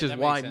 All which right, is that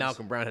why makes sense.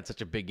 Malcolm Brown had such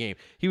a big game.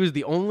 He was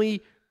the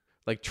only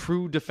like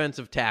true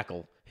defensive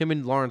tackle. Him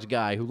and Lawrence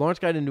Guy,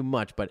 didn't do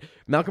much, but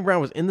Malcolm Brown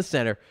was in the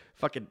center.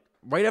 Fucking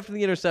right after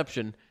the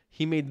interception,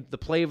 he made the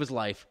play of his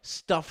life,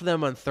 stuffed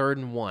them on 3rd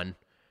and 1,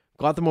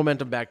 got the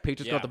momentum back.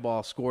 Patriots Yeah. got the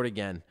ball, scored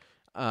again.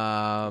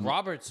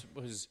 Roberts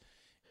was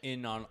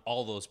in on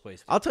all those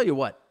plays. I'll tell you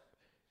what.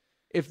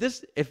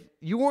 If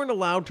you weren't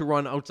allowed to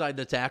run outside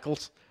the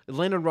tackles,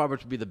 Landon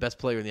Roberts would be the best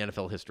player in the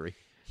NFL history.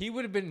 He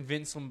would have been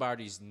Vince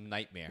Lombardi's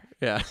nightmare.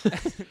 Yeah.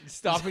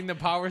 Stopping the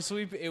power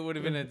sweep, it would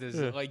have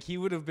been like he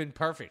would have been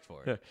perfect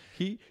for it.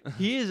 He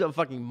is a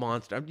fucking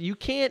monster. You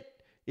can't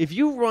if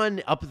you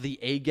run up the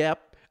A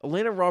gap,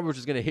 Landon Roberts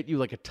is going to hit you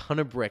like a ton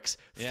of bricks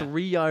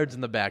 3 yards in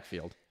the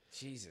backfield.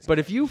 Jesus. But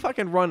if you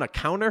fucking run a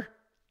counter,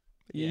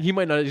 he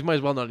might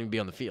as well not even be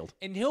on the field.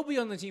 And he'll be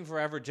on the team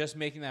forever just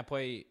making that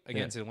play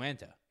against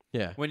Atlanta.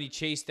 Yeah. When he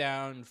chased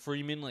down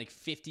Freeman like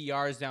 50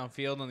 yards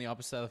downfield on the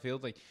opposite side of the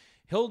field, like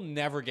he'll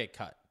never get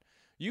cut.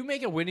 You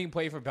make a winning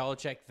play for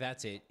Belichick,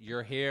 that's it.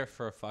 You're here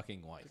for a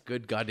fucking life.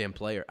 Good goddamn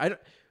player.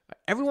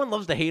 Everyone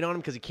loves to hate on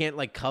him because he can't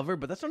like cover,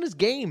 but that's not his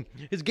game.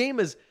 His game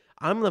is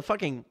I'm the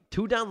fucking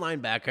 2-down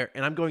linebacker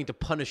and I'm going to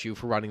punish you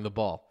for running the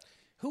ball.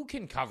 Who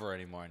can cover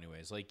anymore,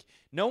 anyways? Like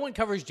no one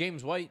covers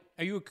James White.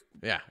 Yeah, it could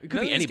None be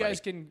of these anybody. guys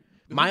can.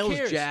 Who Miles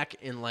cares? Jack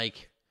and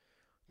like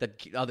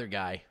that other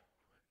guy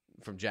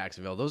from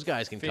Jacksonville. Those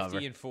guys can 50 cover.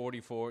 and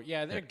 44.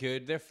 Yeah, they're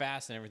good. They're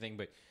fast and everything,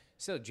 but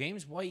still,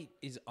 James White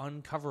is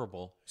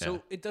uncoverable. So Yeah.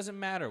 it doesn't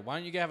matter. Why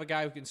don't you have a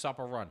guy who can stop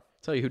a run?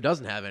 Tell you who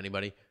doesn't have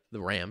anybody: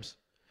 the Rams.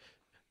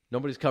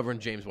 Nobody's covering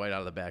James White out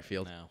of the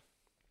backfield.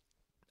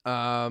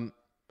 No.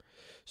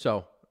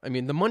 So I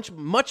mean, the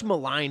much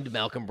maligned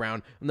Malcolm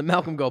Brown on the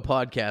Malcolm Go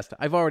podcast.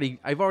 I've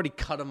already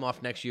cut him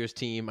off next year's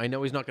team. I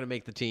know he's not going to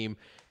make the team,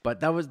 but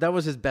that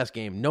was his best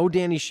game. No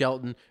Danny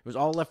Shelton. It was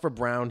all left for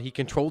Brown. He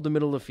controlled the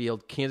middle of the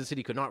field. Kansas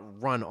City could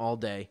not run all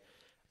day.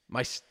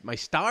 My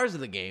stars of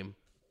the game,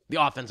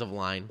 the offensive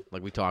line,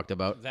 like we talked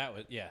about. That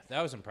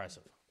was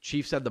impressive.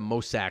 Chiefs had the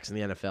most sacks in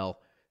the NFL.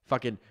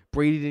 Fucking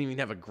Brady didn't even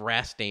have a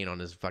grass stain on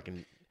his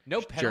fucking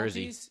No jersey.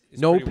 penalties? It's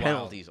No pretty wild.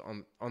 penalties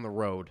on the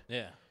road.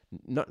 Yeah.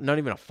 Not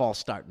even a false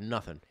start.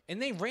 Nothing.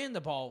 And they ran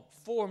the ball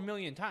 4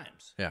 million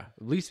times. Yeah,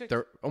 at least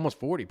they're almost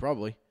 40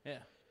 probably. Yeah.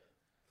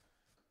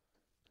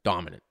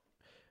 Dominant.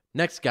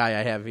 Next guy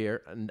I have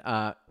here,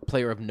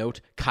 player of note,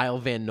 Kyle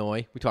Van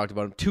Noy. We talked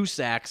about him. 2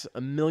 sacks,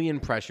 1 million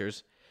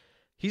pressures.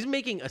 He's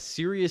making a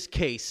serious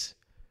case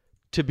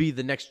to be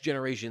the next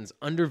generation's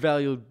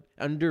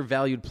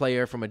undervalued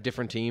player from a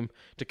different team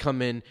to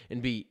come in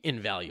and be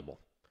invaluable.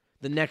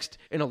 The next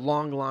in a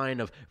long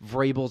line of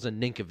Vrabels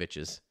and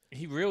Ninkoviches.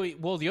 He really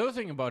the other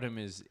thing about him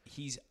is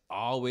he's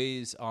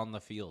always on the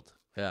field.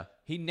 Yeah.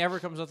 He never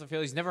comes off the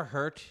field. He's never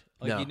hurt.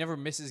 No. He never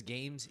misses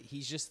games.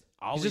 He's just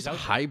always He's just a out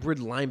there. hybrid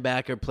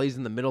linebacker, plays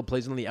in the middle,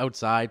 plays on the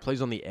outside,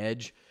 plays on the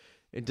edge.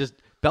 It just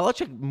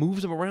Belichick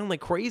moves him around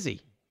like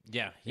crazy.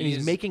 Yeah. And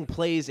he's making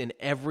plays at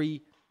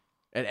every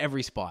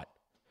spot.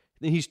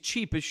 And he's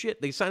cheap as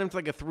shit. They signed him to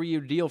like a 3-year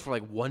deal for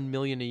like $1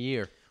 million a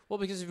year. Well,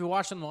 because if you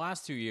watch him the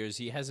last 2 years,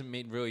 he hasn't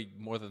made really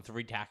more than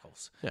 3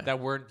 tackles Yeah. that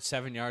weren't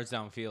 7 yards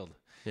downfield.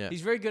 Yeah.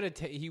 He's very good at.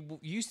 He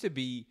used to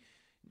be.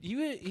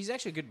 He's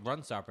actually a good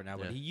run stopper now,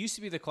 but Yeah. he used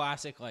to be the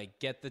classic like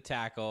get the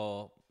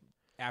tackle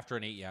after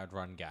an 8-yard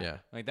run guy. Yeah.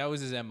 Like that was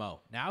his MO.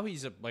 Now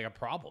he's a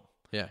problem.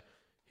 Yeah.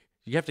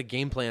 You have to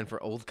game plan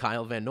for old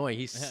Kyle Van Noy.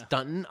 He's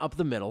stunting up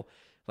the middle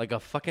like a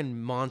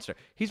fucking monster.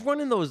 He's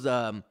running those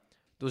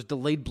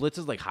delayed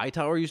blitzes like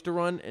Hightower used to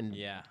run and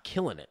Yeah.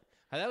 killing it.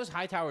 That was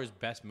Hightower's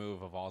best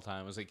move of all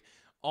time. It was like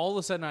all of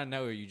a sudden out of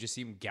nowhere, you just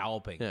see him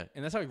galloping. Yeah.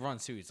 And that's how he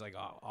runs, too. It's like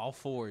all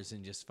fours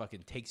and just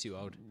fucking takes you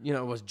out. You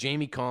know, it was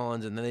Jamie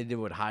Collins, and then they did it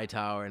with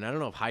Hightower. And I don't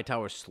know if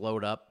Hightower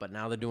slowed up, but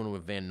now they're doing it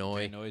with Van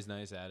Noy. Van Noy's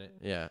nice at it.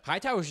 Yeah.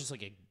 Hightower's just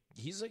like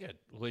he's like a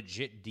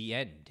legit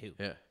DN, too.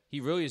 Yeah. He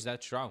really is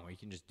that strong where he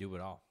can just do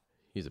it all.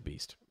 He's a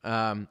beast.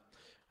 I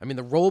mean,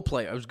 the role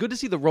play. It was good to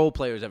see the role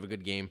players have a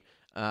good game.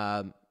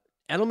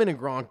 Edelman and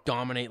Gronk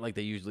dominate like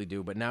they usually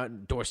do, but now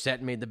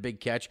Dorsett made the big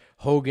catch.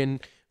 Hogan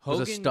was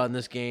a stud in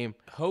this game.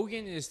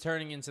 Hogan is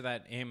turning into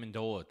that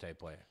Amendola type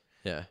player.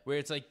 Yeah. Where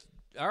it's like,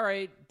 all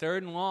right, 3rd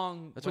and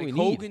long. That's like, what we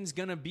need. Hogan's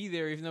going to be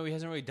there even though he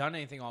hasn't really done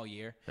anything all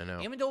year. I know.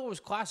 Amendola was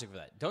classic for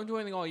that. Don't do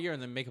anything all year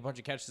and then make a bunch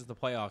of catches in the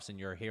playoffs and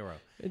you're a hero.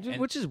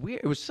 Which is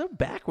weird. It was so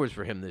backwards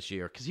for him this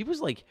year because he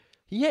was like,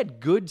 he had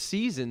good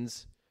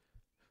seasons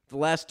the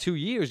last 2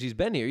 years he's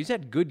been here. He's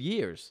had good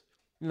years.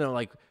 You know,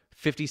 like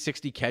 50,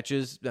 60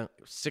 catches,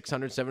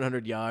 600,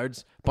 700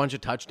 yards, bunch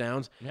of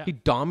touchdowns. Yeah. He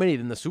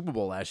dominated in the Super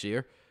Bowl last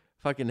year.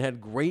 Fucking had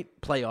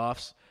great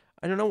playoffs.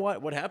 I don't know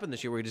what happened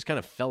this year where he just kind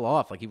of fell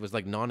off. Like he was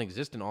like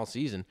non-existent all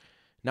season.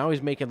 Now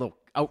he's making little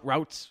out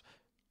routes,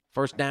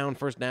 first down.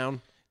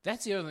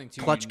 That's the other thing,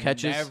 too. Clutch you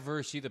catches.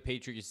 never see the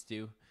Patriots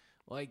do.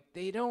 Like,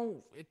 they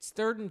don't. It's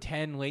 3rd and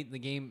 10 late in the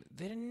game.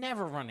 They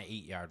never run an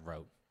 8-yard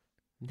route.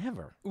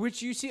 Never.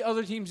 Which you see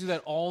other teams do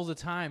that all the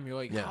time. You're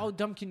like, Yeah. how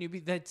dumb can you be?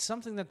 That's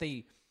something that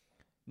they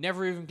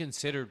never even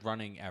considered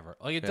running ever.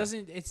 Like, it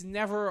doesn't. It's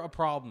never a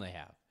problem they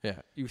have. Yeah.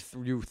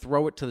 You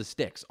throw it to the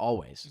sticks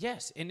always.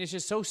 Yes, and it's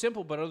just so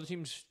simple, but other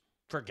teams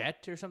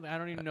forget or something. I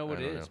don't even know what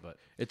it is, but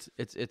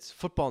It's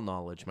football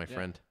knowledge, my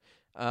friend.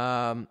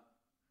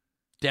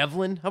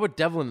 Devlin, how about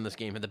Devlin in this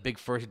game? Had the big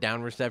first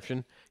down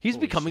reception. He's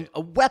becoming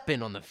a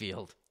weapon on the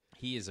field.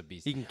 he is a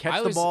beast. He can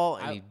catch the ball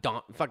and he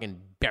fucking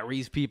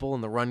buries people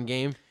in the run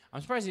game.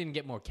 I'm surprised he didn't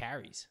get more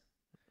carries.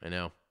 I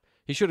know.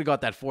 He should have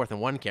got that 4th and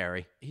 1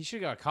 carry. He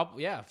should have got a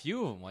couple. Yeah, a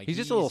few of them. Like He's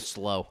just a little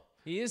slow.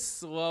 He is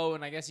slow,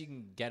 and I guess you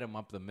can get him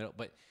up the middle,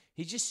 but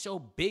he's just so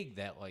big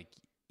that like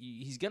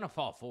he's gonna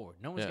fall forward.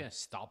 No one's gonna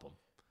stop him.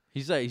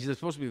 He's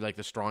supposed to be like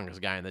the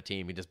strongest guy in the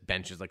team. He just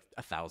benches like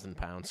 1,000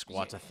 pounds,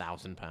 squats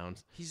 1,000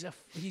 pounds. He's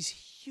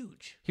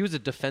huge. He was a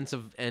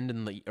defensive end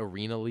in the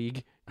Arena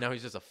League. Now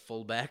he's just a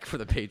fullback for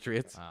the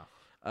Patriots.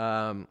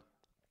 Wow.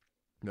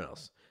 What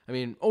else? I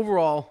mean,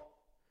 overall,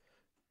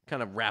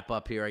 kind of wrap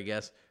up here, I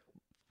guess.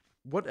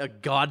 What a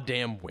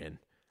goddamn win.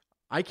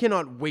 I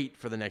cannot wait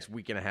for the next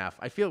week and a half.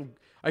 I feel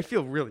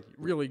really,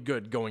 really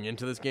good going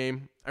into this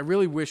game. I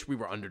really wish we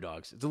were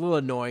underdogs. It's a little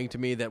annoying to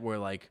me that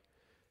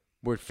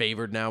we're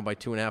favored now by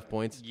 2.5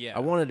 points. Yeah. I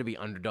wanted to be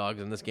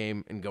underdogs in this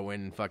game and go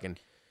in and fucking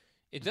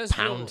It does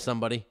pound feel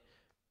somebody.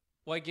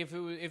 like if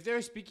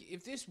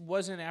this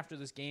wasn't after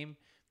this game,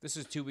 this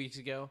was 2 weeks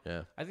ago.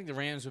 Yeah. I think the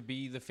Rams would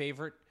be the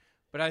favorite.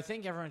 But I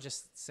think everyone's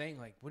just saying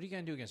like, what are you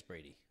gonna do against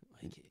Brady?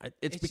 Like,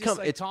 It's just become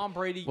like Tom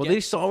Brady. Well, they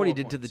gets saw what he 4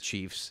 did to the points.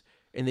 Chiefs,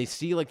 and they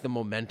see like the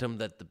momentum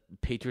that the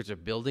Patriots are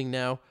building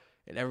now,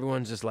 and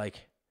everyone's just like,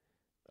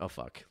 "Oh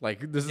fuck!"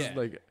 Like this Yeah. is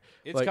like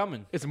It's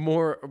coming. It's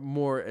more.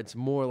 It's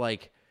more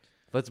like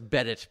let's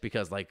bet it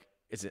because like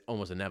it's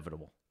almost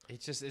inevitable.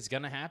 It's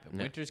gonna happen.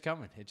 Winter's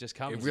coming. It just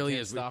comes. It really You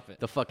can't is. Stop it.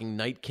 The fucking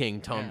Night King,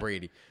 Tom Yeah.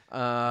 Brady.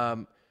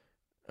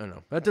 I don't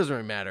know. That doesn't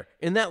really matter.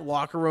 In that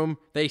locker room,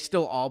 they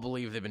still all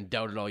believe they've been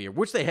doubted all year,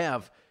 which they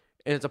have.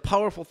 And it's a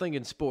powerful thing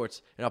in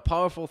sports and a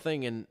powerful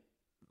thing in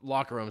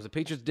locker rooms. The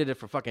Patriots did it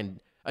for fucking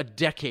a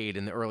decade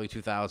in the early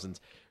 2000s.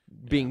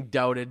 Being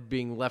doubted,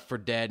 being left for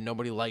dead.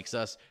 Nobody likes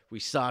us. We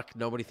suck.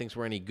 Nobody thinks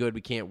we're any good.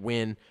 We can't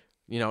win.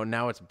 You know,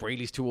 now it's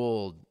Brady's too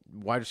old.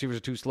 Wide receivers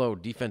are too slow.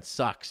 Defense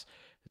sucks.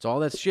 It's all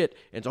that shit.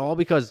 It's all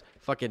because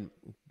fucking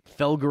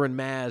Felger and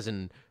Maz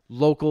and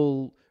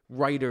local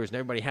writers and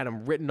everybody had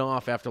them written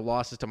off after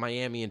losses to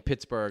Miami and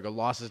Pittsburgh or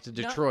losses to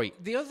Now, Detroit.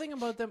 the other thing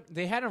about them,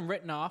 they had them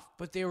written off,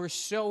 but they were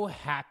so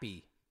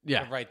happy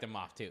Yeah. to write them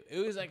off too. It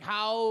was like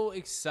how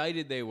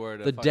excited they were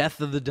to The fucking- death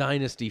of the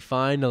dynasty,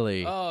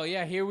 finally. Oh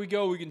yeah, here we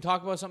go. We can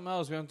talk about something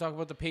else. We don't talk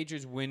about the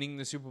Patriots winning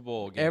the Super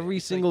Bowl again. Every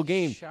It's single like,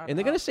 game. shut And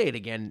they're going to up. say it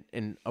again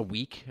in a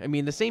week. I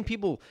mean, the same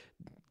people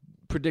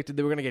predicted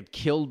they were going to get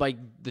killed by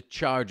the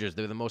Chargers.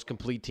 They're the most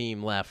complete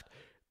team left.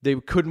 They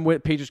couldn't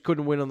win. Patriots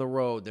couldn't win on the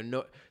road. They're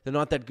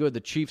not that good. The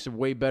Chiefs are a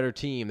way better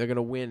team. They're going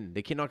to win.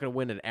 They're not going to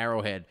win at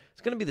Arrowhead.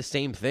 It's going to be the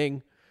same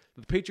thing.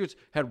 The Patriots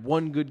had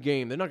one good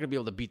game. They're not going to be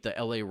able to beat the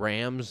LA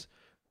Rams.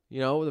 You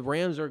know, the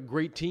Rams are a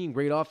great team,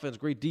 great offense,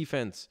 great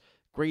defense,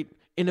 great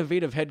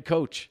innovative head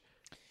coach.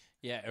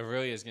 Yeah, it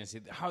really is going to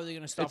see. How are they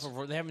going to stop?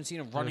 They haven't seen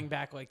a running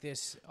back like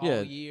this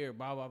all year.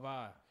 Blah blah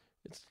blah.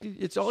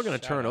 It's all going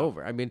to Shut turn up.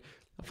 over. I mean,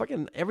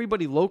 fucking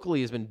everybody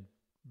locally has been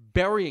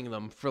burying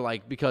them for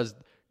like because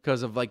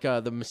of like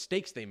the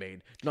mistakes they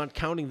made, not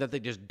counting that they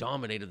just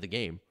dominated the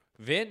game.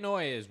 Van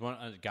Noy is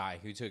a guy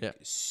who took Yeah.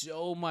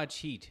 so much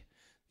heat.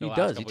 He the last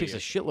does. He couple takes a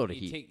years. shitload of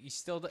heat. He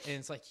still, and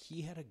it's like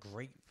he had a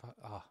great.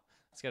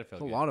 It's gotta feel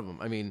A good. lot of them.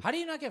 I mean, How do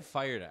you not get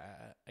fired?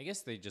 I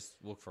guess they just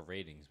look for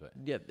ratings, but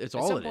yeah, it's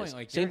at all some it point, is.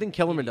 like, Same you're thing an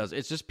Kellerman idiot. does.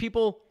 It's just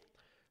people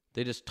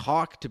They just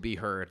talk to be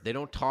heard. They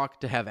don't talk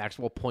to have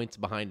actual points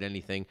behind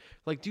anything.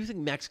 Like, do you think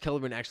Max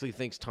Kellerman actually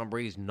thinks Tom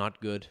Brady's not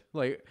good?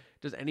 Like,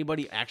 does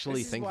anybody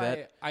actually think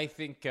that? I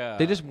think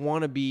They just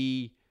want to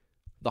be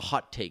the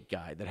hot take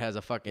guy that has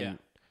a fucking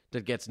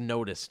that gets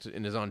noticed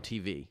and is on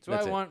TV. So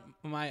I want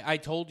my "I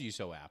told you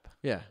so" app.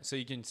 Yeah. So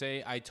you can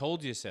say "I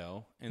told you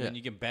so," and then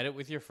you can bet it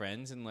with your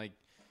friends and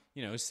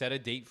set a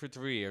date for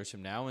 3 years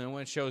from now. And then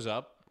when it shows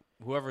up,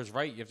 whoever's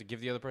right, you have to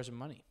give the other person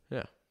money.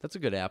 Yeah, that's a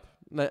good app.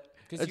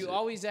 Because you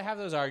always have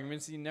those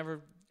arguments. You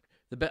never.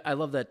 I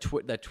love that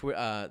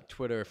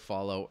Twitter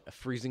follow,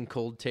 Freezing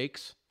Cold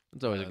Takes.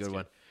 It's always a good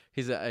one.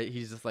 He's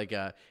just like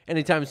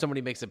anytime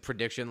somebody makes a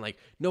prediction, like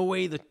no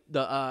way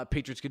the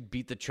Patriots could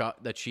beat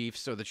the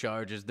Chiefs or the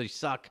Chargers. They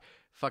suck.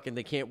 Fucking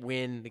they can't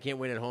win. They can't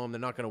win at home.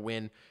 They're not going to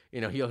win.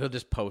 He'll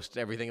just post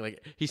everything.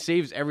 Like he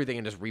saves everything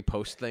and just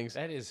reposts things.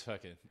 That is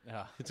fucking.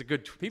 It's a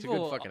good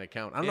fucking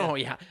account. I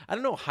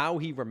don't know how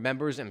he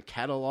remembers and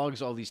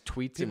catalogs all these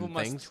tweets people and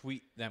must things.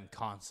 tweet them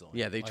constantly.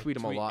 Yeah, they tweet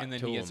him a lot, and then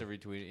to he gets him. to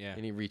retweet it. Yeah,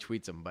 And he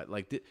retweets them. But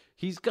like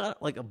he's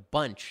got like a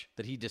bunch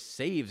that he just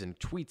saves and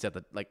tweets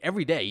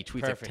every day. He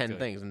tweets like 10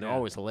 things, and they're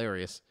always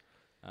hilarious.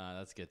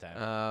 that's a good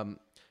time.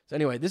 So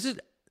anyway,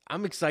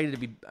 I'm excited to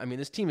be. I mean,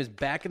 this team is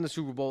back in the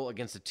Super Bowl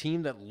against a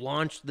team that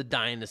launched the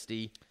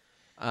dynasty.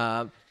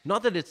 Not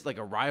that it's like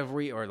a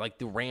rivalry or like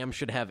the Rams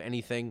should have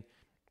anything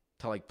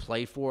to like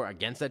play for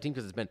against that team,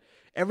 because it's been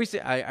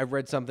I've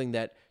read something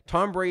that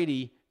Tom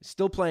Brady is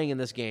still playing in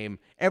this game.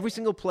 Every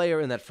single player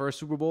in that first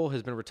Super Bowl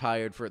has been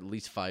retired for at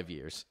least 5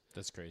 years.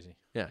 That's crazy.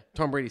 Yeah,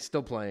 Tom Brady's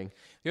still playing.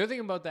 The other thing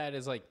about that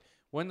is like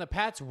when the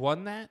Pats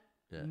won that,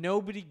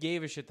 nobody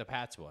gave a shit the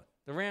Pats won.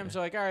 The Rams are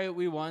like, all right,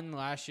 we won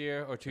last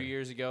year or 2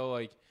 years ago.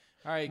 Like,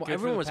 all right, good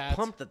everyone for was the Pats.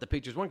 pumped that the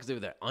Patriots won because they were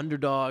the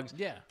underdogs.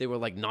 Yeah. They were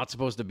like not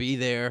supposed to be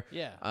there.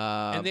 Yeah.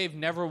 And they've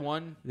never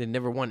won. They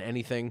never won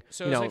anything.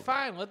 So it's like,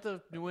 fine, let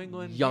the New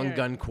England young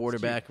gun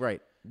quarterback,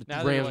 right? The Now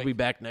Rams they're will like, be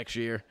back next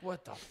year.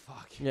 What the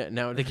fuck? Yeah,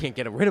 now they can't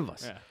get rid of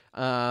us.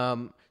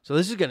 So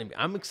this is gonna be.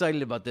 I'm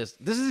excited about this.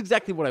 This is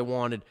exactly what I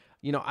wanted.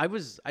 I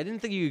didn't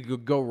think you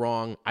could go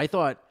wrong. I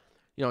thought,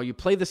 you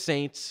play the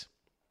Saints.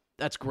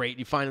 That's great.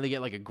 You finally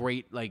get like a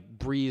great like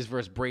Breeze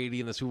versus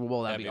Brady in the Super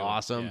Bowl. That'd be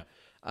awesome.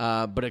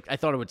 Yeah. But I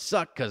thought it would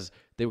suck because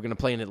they were going to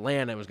play in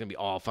Atlanta. It was going to be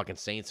all fucking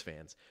Saints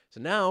fans.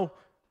 So now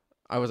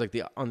I was like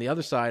on the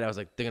other side. I was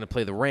like, they're going to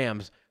play the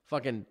Rams.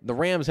 Fucking the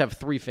Rams have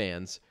 3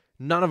 fans.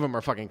 None of them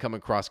are fucking coming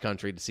cross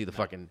country to see the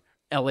fucking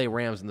LA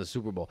Rams in the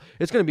Super Bowl.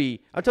 It's going to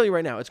be, I'll tell you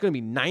right now, it's going to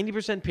be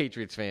 90%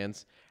 Patriots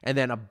fans and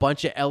then a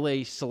bunch of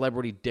LA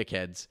celebrity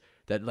dickheads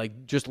that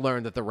like just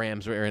learned that the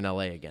Rams are in LA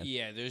again.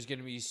 Yeah, there's going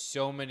to be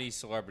so many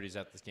celebrities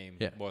at this game,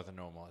 more than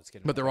normal. It's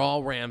gonna But they're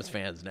all Rams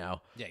fans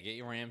now. Yeah, get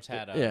your Rams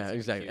hat on. Yeah,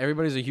 exactly.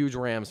 Everybody's a huge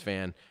Rams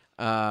fan.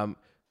 But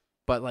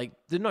like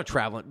they're not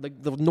traveling.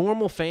 Like the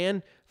normal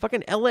fan,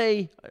 fucking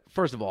LA,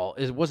 first of all,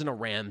 wasn't a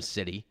Rams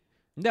city.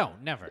 No,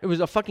 never. It was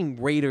a fucking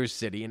Raiders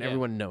city, and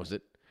everyone knows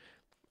it.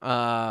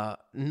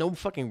 No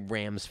fucking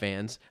Rams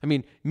fans. I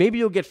mean, maybe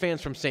you'll get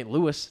fans from St.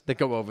 Louis that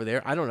go over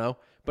there. I don't know.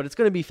 But it's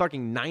going to be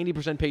fucking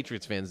 90%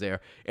 Patriots fans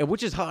there, and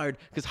which is hard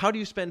because how do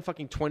you spend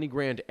fucking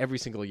 $20,000 every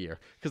single year?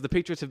 Because the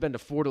Patriots have been to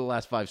 4 of the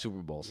last 5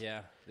 Super Bowls.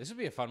 Yeah, this would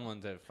be a fun one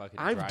to fucking.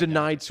 I've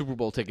denied Super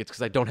Bowl tickets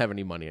because I don't have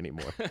any money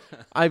anymore.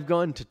 I've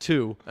gone to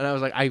 2, and I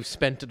was like, I've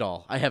spent it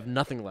all. I have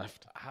nothing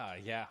left.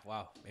 Yeah,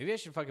 wow. Maybe I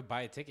should fucking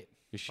buy a ticket.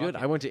 You should.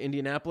 I went to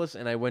Indianapolis,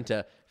 and I went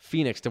to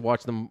Phoenix to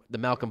watch the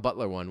Malcolm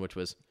Butler one, which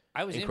was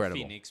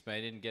incredible. In Phoenix, but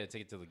I didn't get a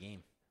ticket to the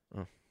game.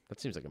 Oh,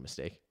 that seems like a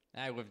mistake.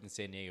 I lived in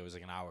San Diego. It was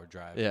like an hour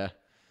drive. Yeah.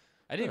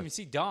 I didn't even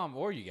see Dom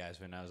or you guys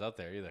when I was out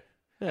there either.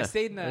 Yeah. I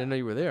didn't know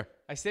you were there.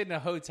 I stayed in a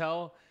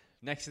hotel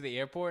next to the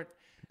airport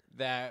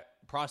that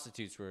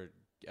prostitutes were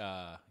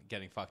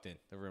getting fucked in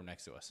the room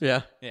next to us.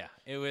 Yeah. Yeah.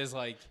 It was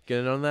like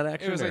getting on that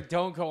action. It was like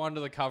don't go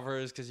under the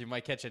covers because you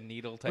might catch a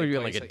needle type. Or you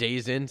like a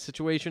Days Inn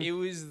situation. It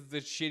was the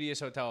shittiest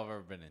hotel I've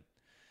ever been in.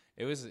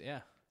 It was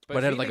but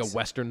it had like a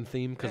Western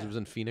theme because it was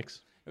in Phoenix.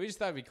 We just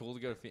thought it'd be cool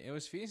to go to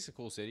Phoenix. Phoenix is a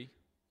cool city.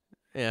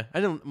 Yeah, I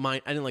didn't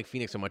like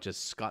Phoenix so much as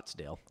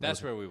Scottsdale.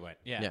 That's where we went.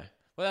 Yeah.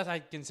 Well, I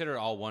consider it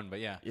all one, but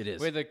yeah, it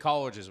is. Where the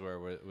colleges were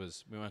we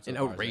went to. And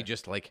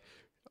outrageous, like,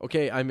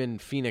 okay, I'm in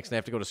Phoenix and I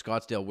have to go to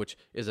Scottsdale, which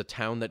is a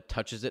town that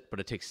touches it, but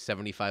it takes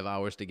 75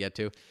 hours to get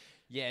to.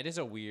 Yeah, it is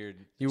a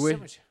weird.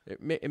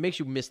 It makes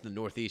you miss the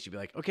Northeast. You'd be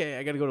like, okay,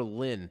 I got to go to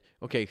Lynn.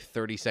 Okay,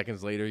 30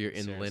 seconds later, you're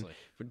in Lynn.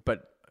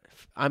 But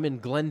I'm in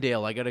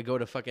Glendale. I got to go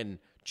to fucking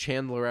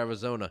Chandler,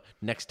 Arizona,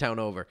 next town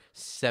over.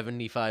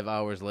 75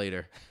 hours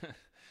later.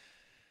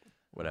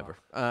 Whatever.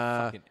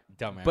 Fucking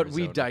dumb Arizona. But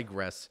we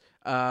digress.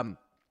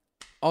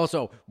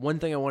 Also, one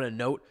thing I want to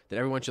note that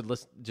everyone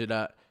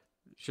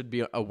should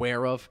be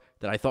aware of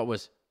that I thought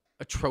was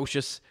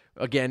atrocious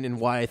again, and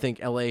why I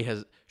think LA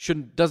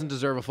doesn't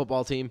deserve a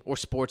football team or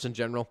sports in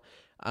general.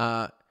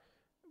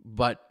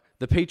 But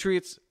the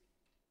Patriots,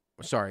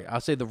 I'll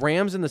say the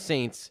Rams and the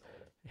Saints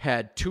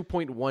had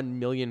 2.1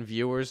 million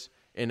viewers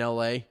in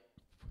LA.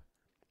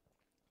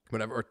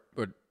 Whatever,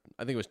 or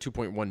I think it was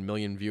 2.1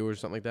 million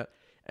viewers, something like that.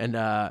 And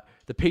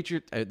the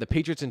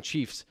Patriots and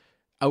Chiefs,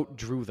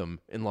 outdrew them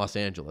in Los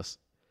Angeles.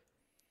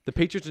 The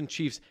Patriots and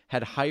Chiefs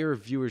had higher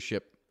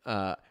viewership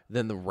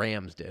than the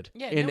Rams did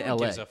in no LA. one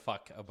gives a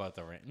fuck about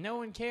the Rams. No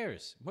one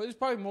cares. Well, there's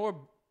probably more,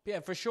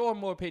 for sure,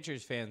 more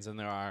Patriots fans than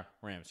there are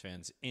Rams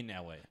fans in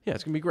LA. Yeah,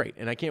 it's going to be great.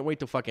 And I can't wait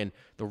till fucking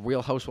the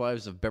Real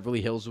Housewives of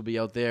Beverly Hills will be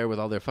out there with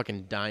all their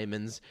fucking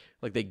diamonds.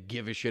 Like they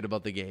give a shit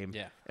about the game.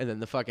 Yeah. And then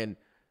the fucking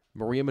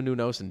Maria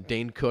Menounos and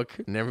Dane Cook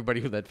and everybody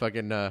who that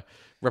fucking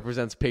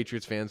represents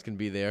Patriots fans can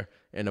be there.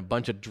 And a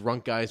bunch of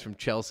drunk guys from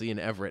Chelsea and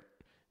Everett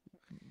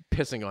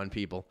pissing on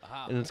people.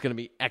 And it's going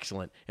to be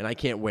excellent. And I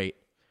can't wait.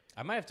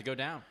 I might have to go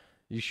down.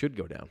 You should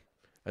go down.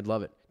 I'd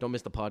love it. Don't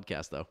miss the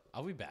podcast, though.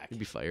 I'll be back. You'd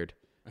be fired.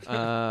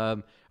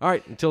 All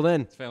right. Until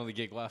then, It's my only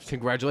gig left.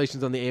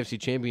 congratulations on the AFC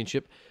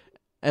Championship.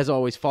 As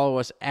always, follow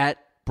us at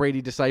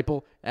Brady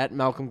Disciple, at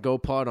Malcolm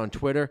GoPod on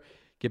Twitter.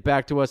 Get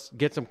back to us.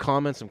 Get some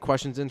comments, some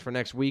questions in for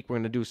next week. We're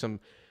going to do some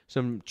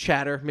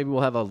chatter. Maybe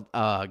we'll have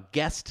a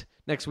guest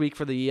next week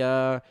for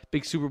the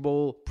big Super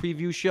Bowl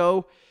preview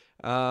show.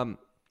 And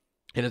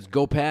it's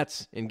Go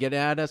Pats. And get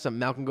at us at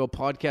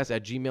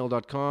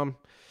malcolmgopodcast@gmail.com.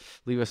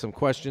 Leave us some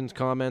questions,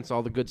 comments,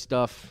 all the good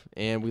stuff.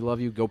 And we love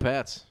you. Go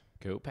Pats.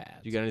 Go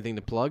Pats. You got anything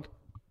to plug?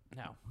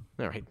 No.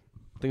 All right.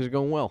 Things are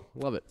going well.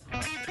 Love it.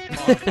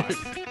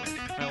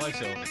 I like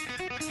so.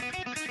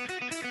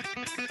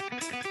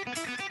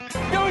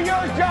 Do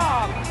your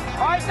job.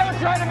 All right, don't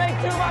try to make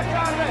too much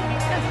out of it.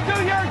 Just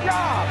do your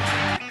job.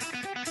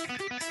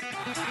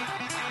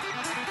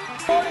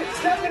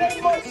 7,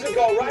 8 months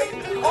ago, right?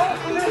 All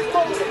from this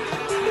moment.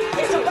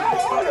 It's about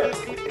honor.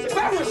 It's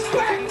about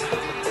respect.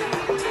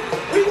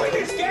 We win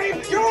this game,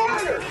 you're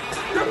honored.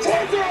 Your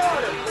kids are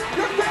honored.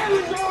 Your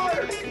families are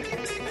honored.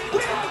 We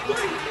are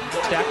free.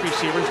 Stack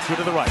receivers, two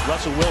to the right.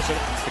 Russell Wilson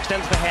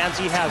extends the hands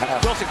he has.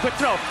 Wilson, quick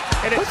throw.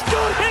 And it's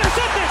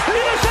intercepted.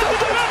 Intercepted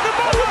to Malcolm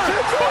Butler.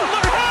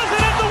 Butler has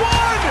it at the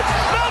one.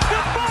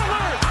 Malcolm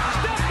Butler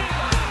stepping.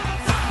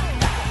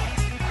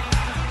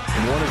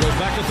 And Warner goes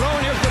back to throw,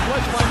 and here's the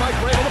blitz by Mike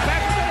Vrabel. The pass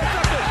is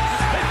intercepted.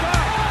 It's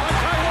caught by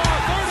Taiwan.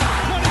 30,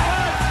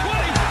 25,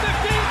 20,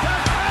 15,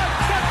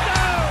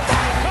 touchdown.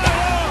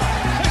 Taiwan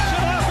picks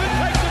it up and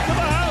takes it to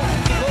the house.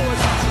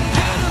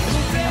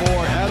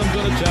 For Adam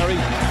Vinatieri,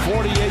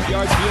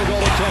 48-yard field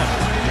goal attempt.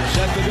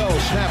 Set to go.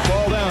 Snap,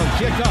 ball down.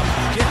 Kick up.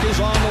 Kick is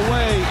on the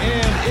way,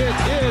 and it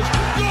is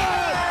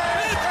good.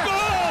 It's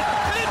good.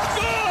 It's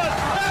good.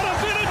 Adam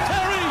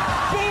Vinatieri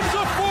booms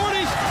a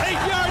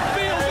 48-yard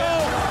field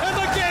goal, and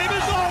the game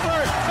is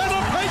over. And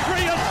the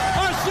Patriots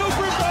are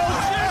Super Bowl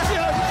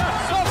champions.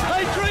 The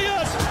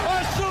Patriots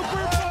are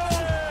Super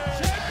Bowl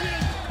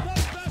champions. The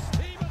best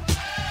team in the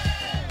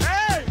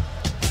Hey!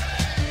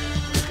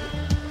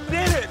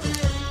 Did it.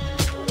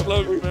 I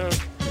love you, man.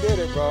 Did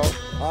it, bro.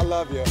 I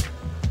love you.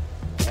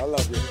 I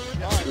love you.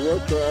 You're a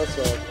class.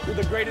 You're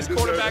the greatest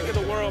quarterback in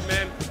the world,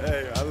 man.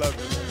 Hey, I love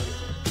you, man.